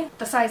tiny.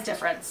 The size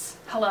difference.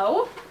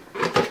 Hello?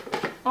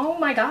 Oh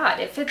my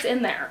god, it fits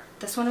in there.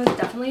 This one was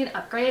definitely an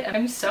upgrade, and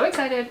I'm so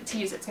excited to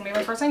use it. It's gonna be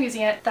my first time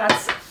using it.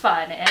 That's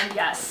fun, and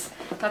yes,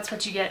 that's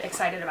what you get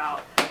excited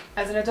about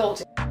as an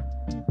adult.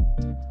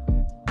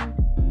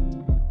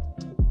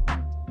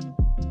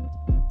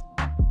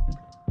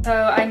 So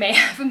I may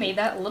have made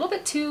that a little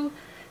bit too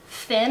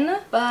thin,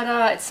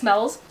 but it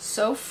smells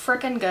so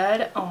freaking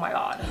good. Oh my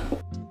god.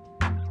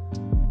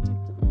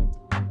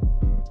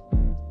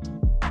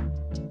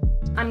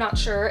 I'm not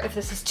sure if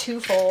this is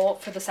too full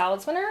for the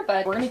salad spinner,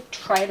 but we're gonna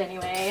try it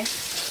anyway.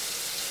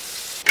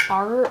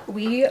 Are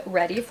we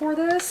ready for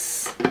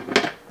this?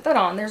 Put that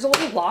on. There's a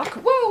little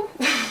lock. Whoa!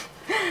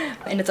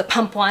 And it's a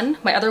pump one.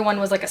 My other one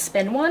was like a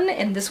spin one,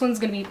 and this one's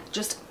gonna be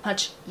just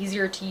much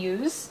easier to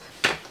use.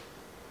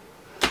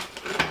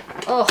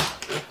 Oh.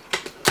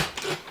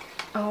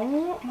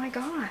 Oh my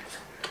god.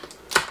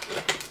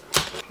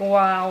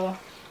 Wow.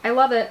 I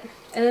love it.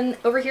 And then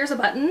over here's a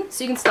button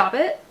so you can stop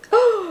it.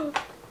 Oh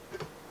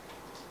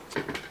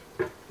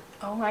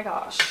my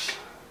gosh.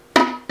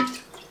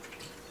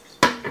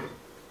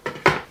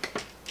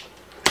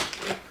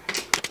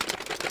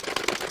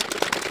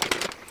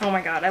 Oh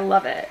my god, I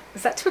love it.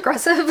 Is that too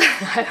aggressive?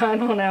 I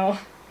don't know.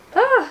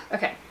 Ah,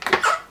 okay.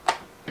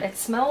 It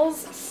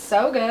smells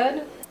so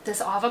good. This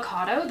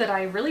avocado that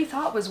I really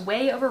thought was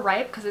way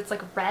overripe because it's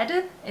like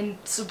red and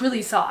it's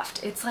really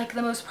soft. It's like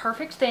the most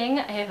perfect thing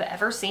I have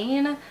ever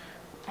seen.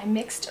 I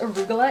mixed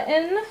arugula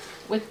in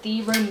with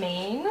the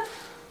romaine.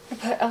 I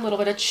put a little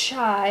bit of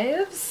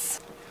chives.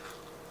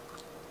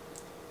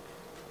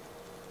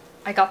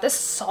 I got this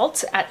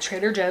salt at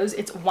Trader Joe's.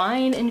 It's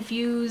wine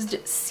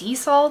infused sea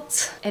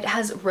salt. It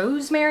has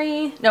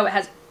rosemary. No, it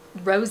has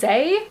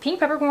rosé,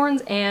 pink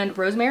peppercorns, and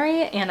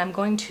rosemary, and I'm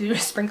going to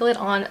sprinkle it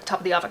on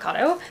top of the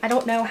avocado. I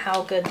don't know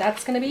how good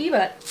that's gonna be,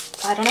 but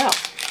I don't know.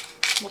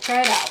 We'll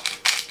try it out.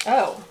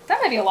 Oh, that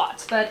might be a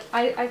lot, but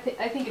I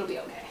think it'll be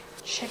okay.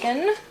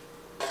 Chicken.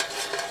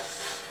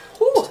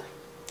 Ooh,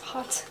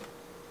 hot.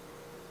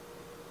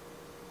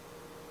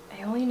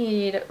 I only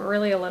need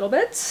really a little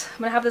bit. I'm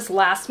gonna have this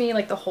last me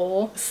like the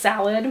whole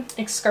salad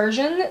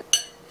excursion.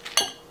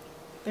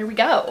 There we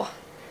go.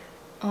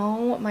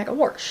 Oh my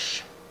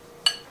gosh.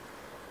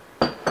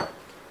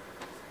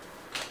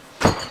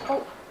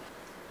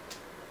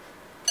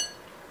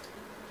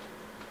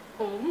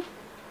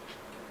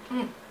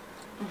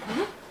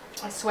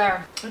 I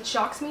swear, it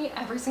shocks me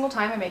every single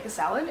time I make a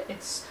salad.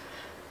 It's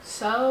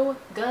so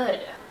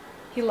good.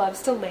 He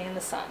loves to lay in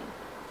the sun.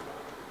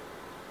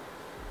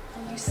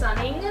 Are you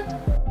sunning?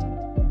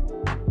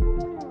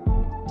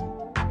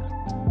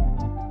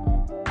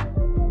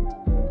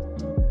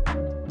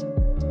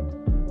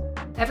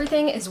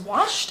 Everything is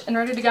washed and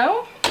ready to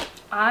go.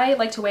 I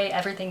like to weigh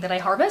everything that I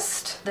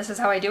harvest. This is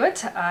how I do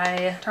it.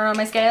 I turn on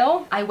my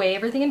scale, I weigh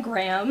everything in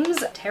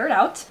grams, tear it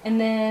out, and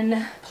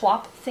then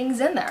plop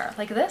things in there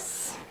like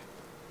this.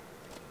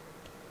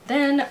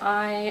 Then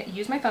I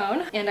use my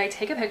phone and I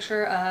take a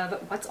picture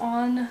of what's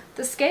on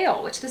the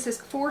scale, which this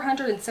is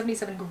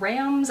 477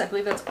 grams. I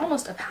believe that's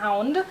almost a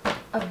pound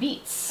of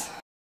beets.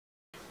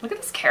 Look at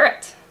this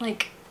carrot.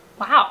 Like,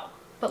 wow.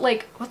 But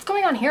like, what's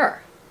going on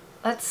here?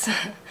 That's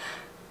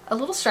a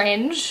little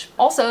strange.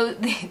 Also,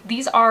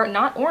 these are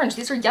not orange,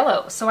 these are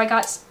yellow. So I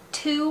got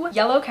 2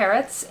 yellow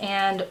carrots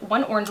and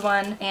 1 orange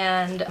one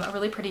and a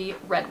really pretty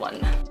red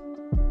one.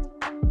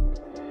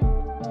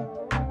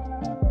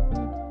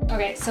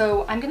 Okay,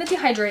 so I'm gonna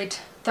dehydrate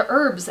the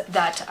herbs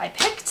that I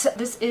picked.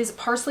 This is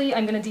parsley.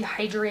 I'm gonna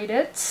dehydrate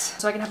it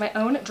so I can have my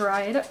own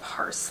dried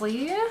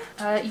parsley.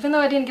 Even though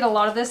I didn't get a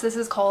lot of this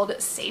is called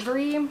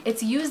savory.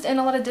 It's used in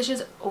a lot of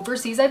dishes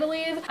overseas, I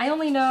believe. I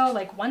only know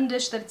like one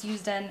dish that it's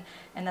used in,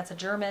 and that's a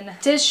German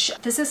dish.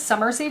 This is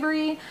summer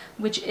savory,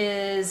 which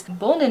is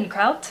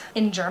Bohnenkraut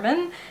in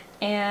German.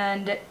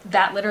 And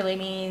that literally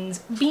means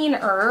bean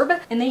herb,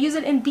 and they use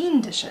it in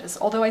bean dishes.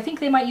 Although I think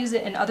they might use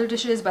it in other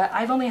dishes, but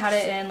I've only had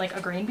it in like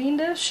a green bean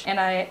dish, and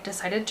I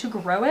decided to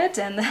grow it,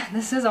 and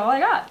this is all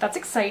I got. That's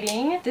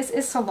exciting. This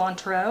is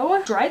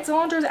cilantro. Dried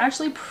cilantro is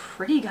actually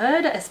pretty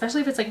good,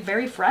 especially if it's like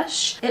very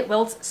fresh. It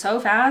wilts so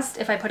fast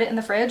if I put it in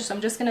the fridge, so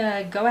I'm just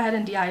gonna go ahead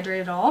and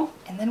dehydrate it all.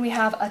 And then we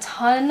have a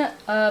ton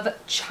of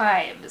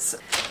chives. I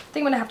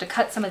think I'm gonna have to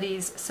cut some of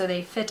these so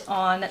they fit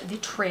on the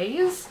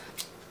trays.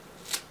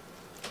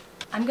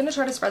 I'm gonna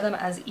try to spread them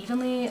as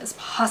evenly as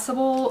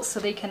possible so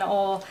they can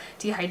all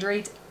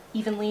dehydrate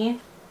evenly.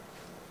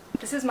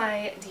 This is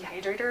my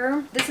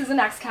dehydrator. This is an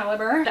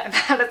Excalibur. I've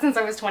had it since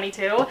I was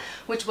 22,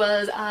 which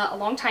was a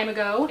long time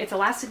ago. It's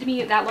lasted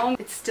me that long.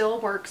 It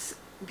still works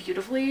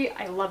beautifully.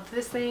 I love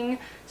this thing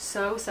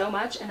so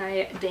much, and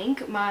I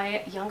thank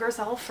my younger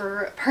self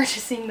for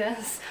purchasing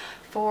this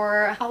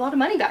for a lot of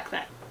money back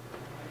then.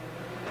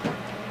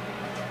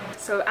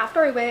 So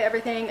after I weigh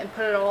everything and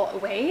put it all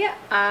away,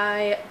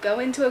 I go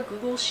into a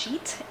Google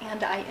Sheet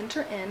and I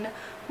enter in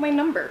my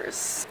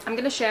numbers. I'm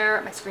gonna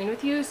share my screen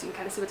with you so you can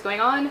kind of see what's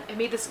going on. I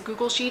made this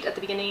Google Sheet at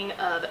the beginning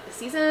of the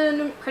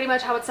season. Pretty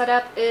much how it's set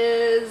up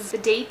is the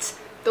date,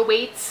 the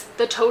weights,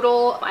 the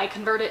total. I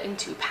convert it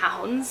into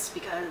pounds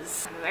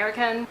because I'm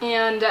American,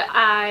 and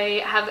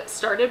I have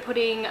started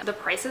putting the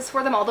prices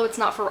for them, although it's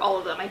not for all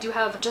of them. I do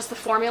have just the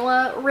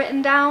formula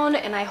written down,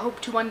 and I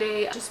hope to one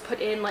day just put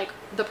in like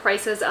the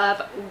prices of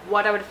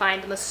what I would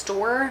find in the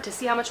store to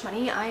see how much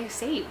money I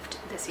saved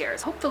this year.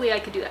 So hopefully I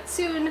could do that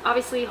soon.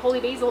 Obviously, holy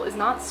basil is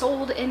not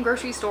sold in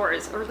grocery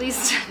stores, or at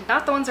least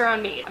not the ones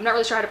around me. I'm not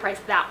really sure how to price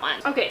that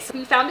one. Okay, so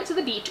we found it to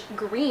the beach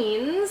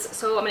greens.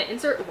 So I'm gonna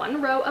insert one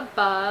row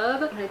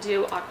above. I'm gonna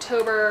do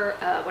October,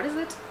 what is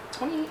it?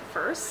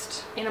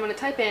 21st, and I'm going to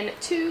type in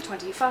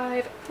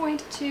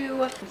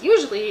 225.2.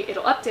 Usually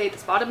it'll update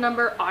this bottom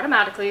number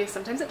automatically,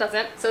 sometimes it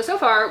doesn't. So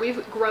far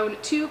we've grown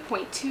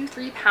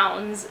 2.23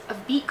 pounds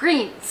of beet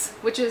greens,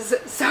 which is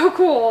so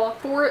cool.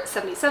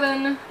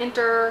 477,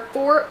 enter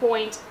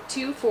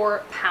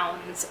 4.24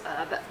 pounds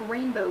of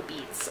rainbow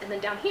beets. And then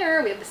down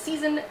here we have the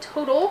season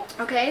total.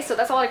 Okay, so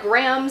that's a lot of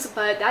grams,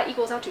 but that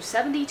equals out to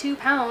 72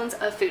 pounds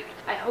of food.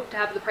 I hope to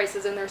have the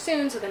prices in there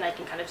soon so then I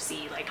can kind of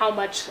see like how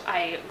much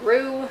I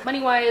grew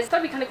money-wise.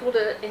 Thought it'd be kind of cool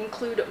to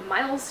include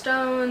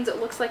milestones. It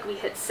looks like we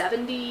hit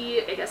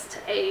 70, I guess,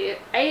 today.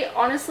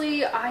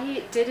 Honestly,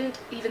 I didn't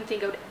even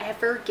think I would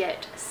ever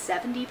get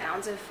 70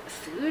 pounds of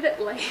food.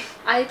 Like,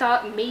 I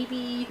thought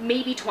maybe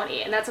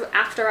 20, and that's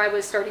after I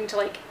was starting to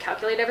like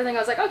calculate everything. I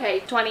was like,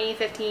 okay, 20,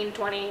 15,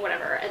 20,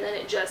 whatever. And then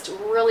it just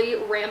really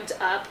ramped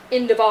up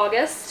end of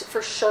August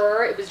for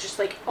sure. It was just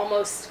like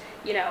almost,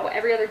 you know,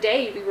 every other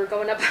day we were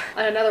going up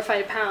on another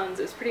 5 pounds.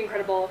 It was pretty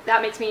incredible.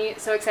 That makes me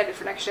so excited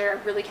for next year.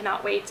 I really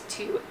cannot wait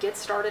to get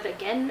started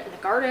again in the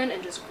garden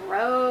and just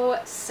grow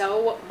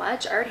so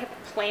much. I already have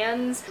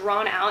plans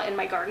drawn out in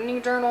my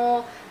gardening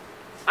journal.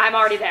 I'm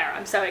already there.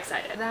 I'm so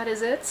excited. That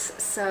is it.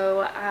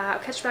 So I'll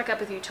catch back up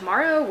with you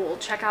tomorrow. We'll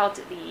check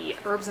out the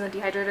herbs in the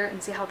dehydrator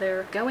and see how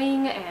they're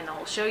going, and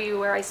I'll show you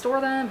where I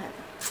store them and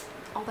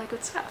all that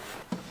good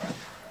stuff.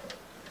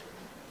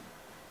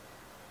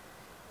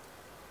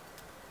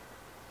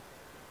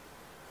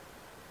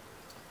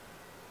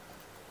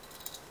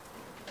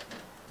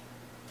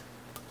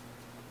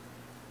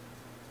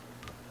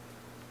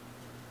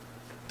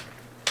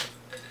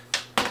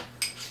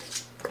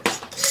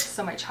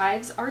 So my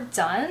chives are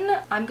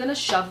done. I'm gonna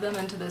shove them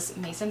into this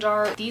mason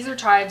jar. These are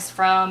chives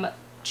from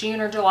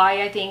June or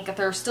July, I think.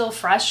 They're still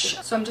fresh,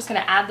 so I'm just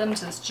gonna add them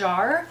to this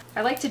jar.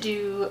 I like to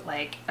do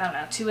like, I don't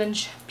know,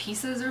 2-inch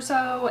pieces or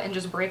so and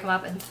just break them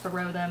up and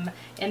throw them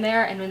in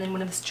there. And then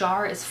when this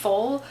jar is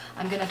full,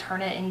 I'm gonna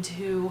turn it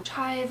into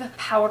chive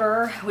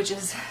powder, which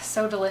is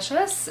so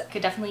delicious.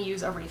 Could definitely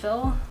use a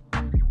refill.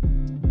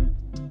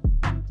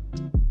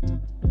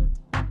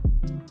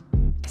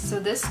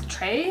 So this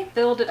tray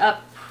filled it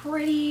up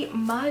pretty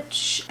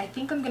much. I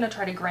think I'm gonna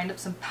try to grind up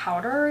some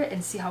powder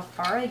and see how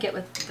far I get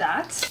with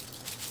that.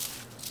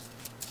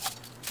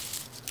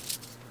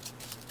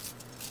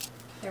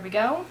 There we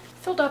go.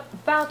 Filled up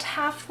about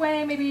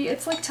halfway, maybe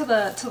it's like to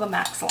the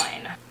max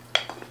line.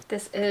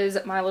 This is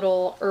my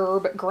little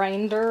herb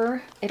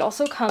grinder. It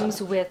also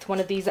comes with one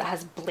of these that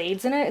has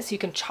blades in it so you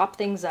can chop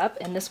things up,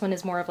 and this one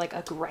is more of like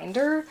a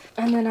grinder.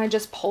 And then I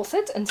just pulse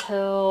it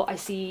until I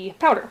see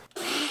powder.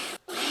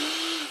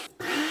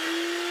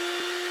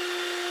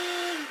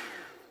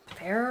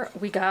 There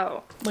we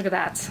go. Look at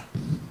that.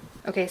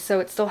 Okay,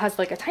 so it still has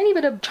like a tiny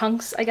bit of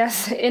chunks, I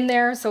guess, in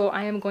there, so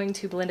I am going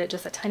to blend it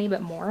just a tiny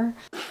bit more.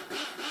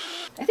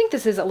 I think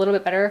this is a little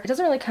bit better. It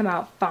doesn't really come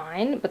out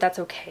fine, but that's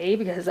okay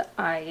because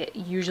I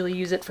usually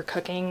use it for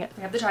cooking.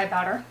 We have the chive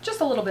powder,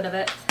 just a little bit of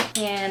it.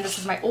 And this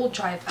is my old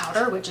chive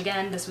powder, which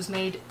again, this was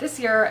made this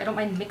year. I don't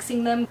mind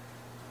mixing them.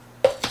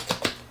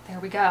 There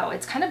we go.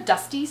 It's kind of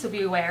dusty, so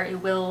be aware.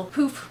 It will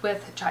poof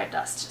with chive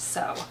dust.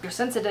 So if you're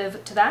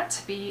sensitive to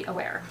that, be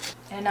aware.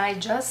 And I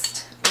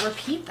just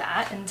repeat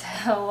that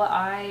until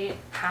I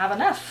have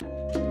enough.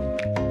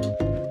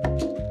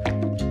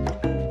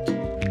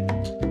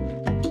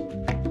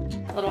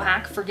 Little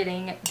hack for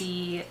getting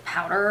the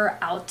powder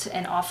out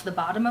and off the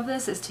bottom of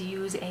this is to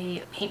use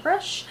a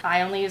paintbrush.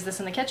 I only use this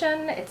in the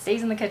kitchen. It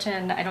stays in the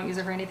kitchen. I don't use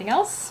it for anything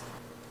else.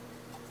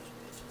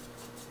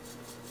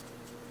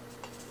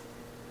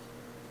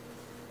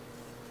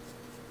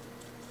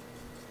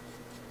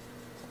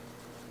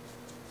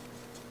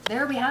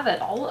 There we have it.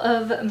 All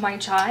of my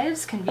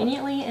chives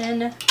conveniently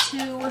in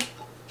 2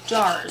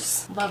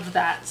 jars. Love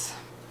that.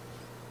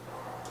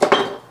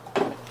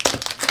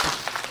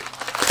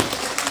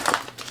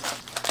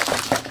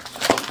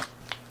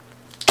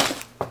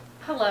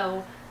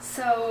 Hello.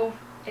 So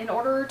in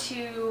order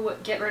to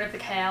get rid of the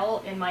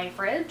kale in my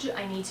fridge,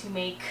 I need to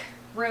make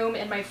room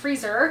in my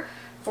freezer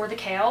for the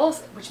kale,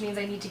 which means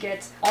I need to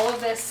get all of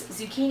this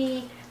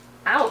zucchini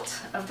out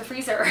of the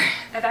freezer.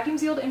 I vacuum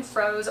sealed and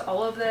froze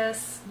all of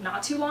this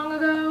not too long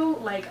ago,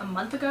 like a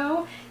month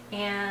ago,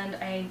 and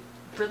I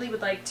really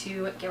would like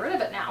to get rid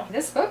of it now.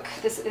 This book,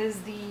 this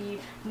is the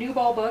New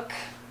Ball book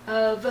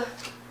of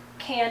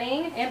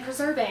canning and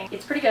preserving.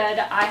 It's pretty good.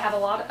 I have a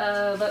lot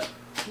of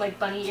like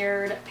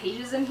bunny-eared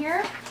pages in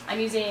here.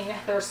 I'm using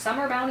their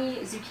Summer Bounty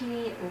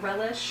Zucchini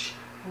Relish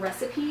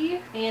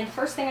recipe, and the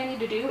first thing I need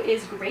to do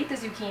is grate the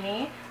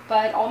zucchini,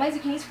 but all my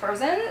zucchini's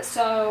frozen,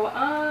 so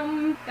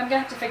I'm gonna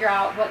have to figure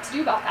out what to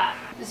do about that.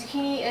 The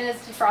zucchini is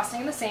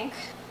defrosting in the sink.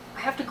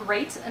 I have to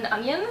grate an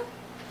onion.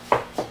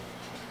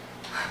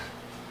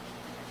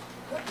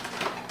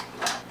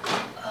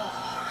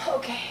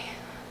 Okay,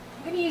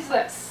 I'm gonna use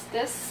this.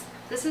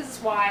 This is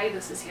why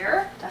this is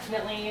here.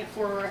 Definitely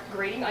for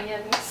grating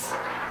onions.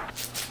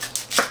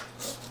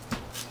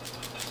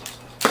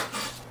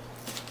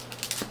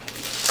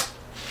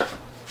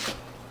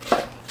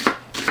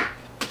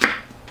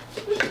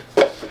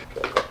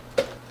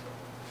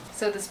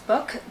 So this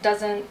book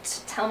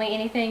doesn't tell me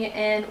anything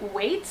in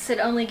weights. It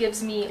only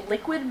gives me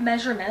liquid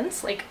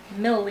measurements, like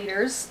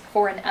milliliters,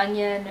 for an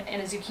onion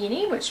and a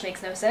zucchini, which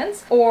makes no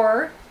sense.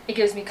 Or it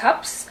gives me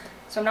cups,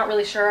 so I'm not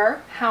really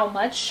sure how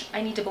much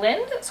I need to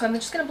blend. So I'm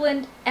just gonna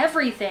blend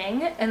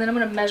everything, and then I'm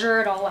gonna measure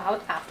it all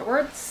out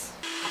afterwards.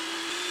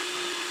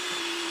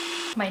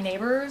 My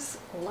neighbors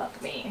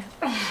love me.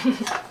 I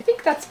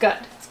think that's good.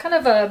 It's kind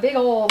of a big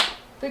old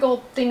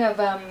thing of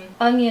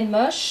onion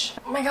mush.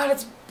 Oh my god,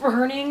 it's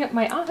burning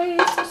my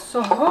eyes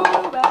so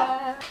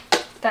bad.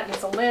 That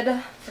needs a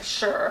lid for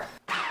sure.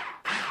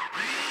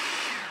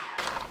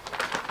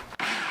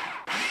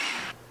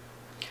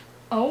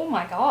 Oh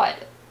my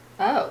god.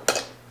 Oh,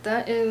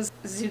 that is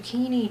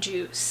zucchini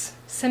juice.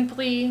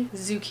 Simply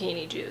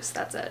zucchini juice.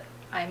 That's it.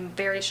 I'm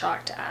very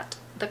shocked at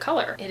the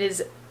color. It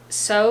is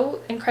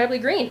so incredibly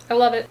green. I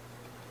love it.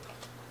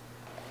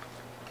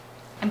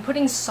 I'm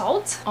putting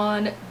salt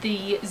on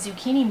the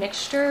zucchini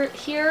mixture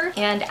here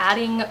and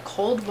adding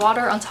cold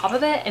water on top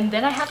of it, and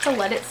then I have to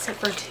let it sit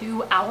for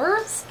 2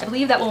 hours. I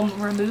believe that will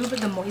remove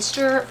the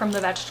moisture from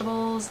the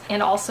vegetables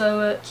and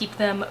also keep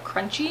them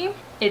crunchy.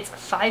 It's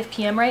 5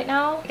 p.m. right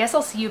now. I guess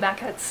I'll see you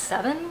back at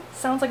 7.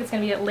 Sounds like it's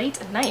gonna be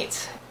late at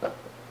night. Okay,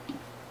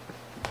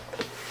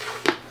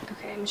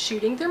 I'm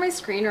shooting through my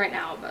screen right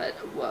now, but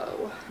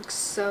whoa. It looks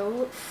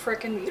so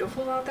freaking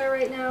beautiful out there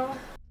right now.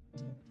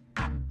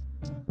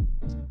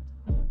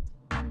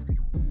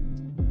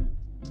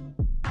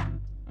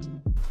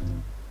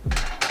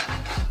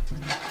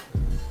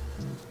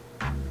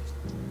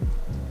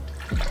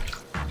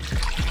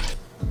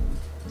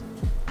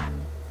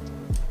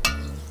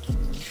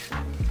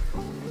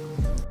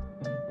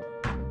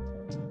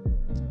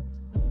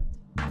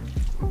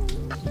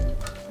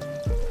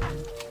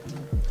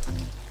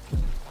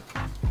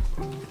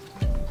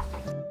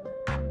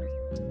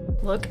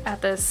 Look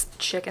at this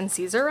chicken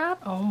Caesar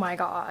wrap. Oh my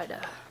god.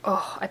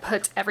 Oh, I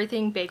put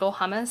everything bagel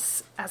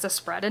hummus as a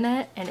spread in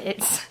it, and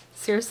it's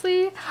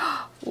seriously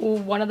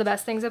one of the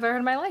best things I've ever had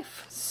in my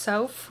life.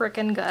 So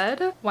freaking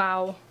good.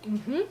 Wow.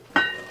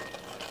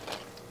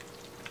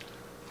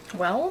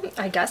 Well,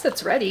 I guess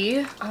it's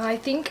ready. I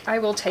think I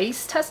will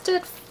taste test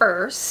it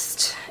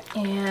first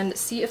and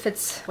see if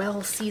it's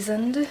well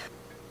seasoned.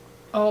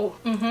 Oh,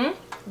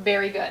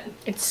 very good.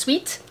 It's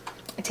sweet.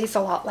 It tastes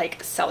a lot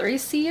like celery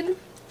seed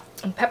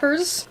and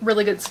peppers.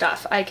 Really good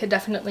stuff. I could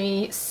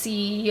definitely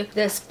see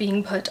this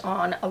being put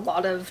on a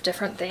lot of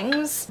different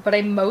things, but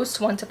I most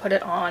want to put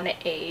it on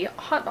a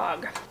hot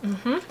dog.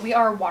 We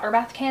are water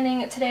bath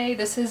canning today.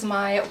 This is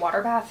my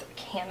water bath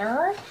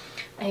canner.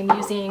 I'm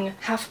using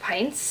half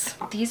pints.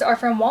 These are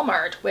from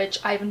Walmart, which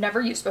I've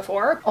never used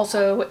before.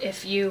 Also,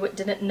 if you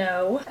didn't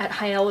know, at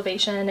high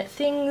elevation,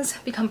 things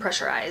become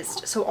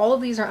pressurized. So all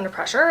of these are under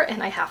pressure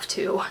and I have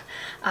to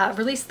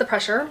release the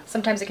pressure.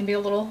 Sometimes it can be a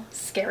little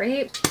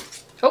scary.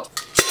 Oh.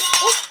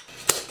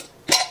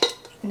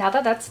 Now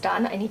that that's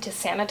done, I need to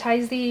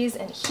sanitize these,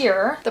 and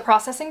here, the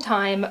processing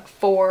time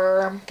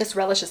for this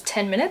relish is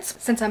 10 minutes.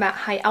 Since I'm at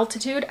high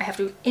altitude, I have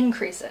to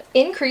increase it.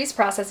 Increase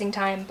processing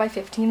time by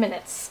 15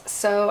 minutes.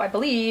 So I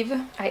believe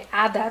I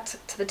add that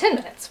to the 10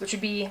 minutes, which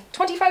would be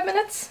 25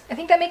 minutes. I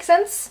think that makes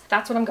sense.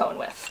 That's what I'm going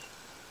with.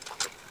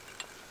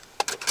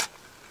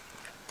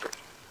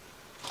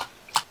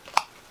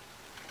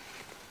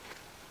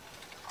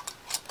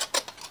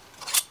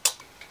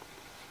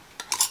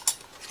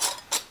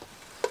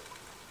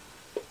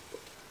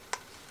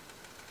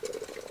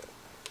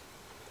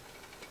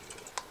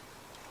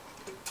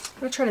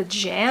 I'm gonna try to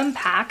jam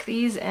pack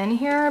these in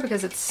here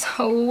because it's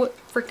so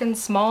freaking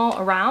small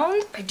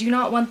around. I do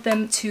not want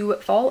them to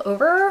fall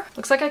over.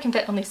 Looks like I can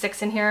fit only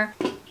 6 in here.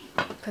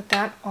 Put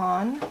that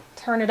on,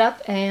 turn it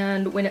up,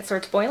 and when it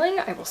starts boiling,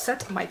 I will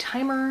set my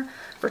timer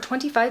for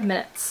 25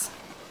 minutes.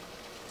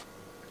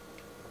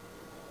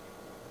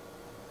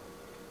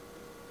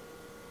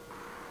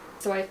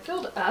 So I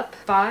filled up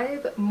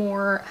 5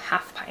 more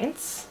half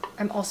pints.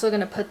 I'm also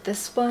gonna put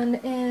this one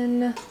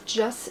in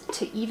just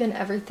to even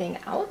everything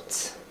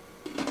out.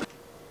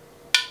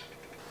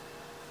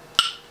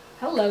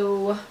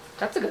 Hello,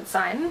 that's a good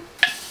sign.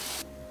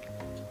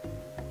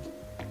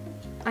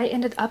 I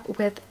ended up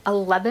with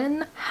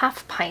 11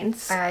 half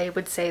pints. I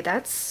would say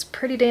that's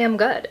pretty damn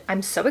good.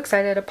 I'm so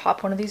excited to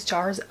pop one of these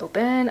jars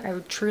open. I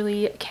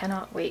truly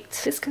cannot wait.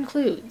 This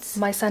concludes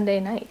my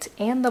Sunday night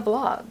and the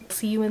vlog.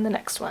 See you in the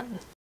next one.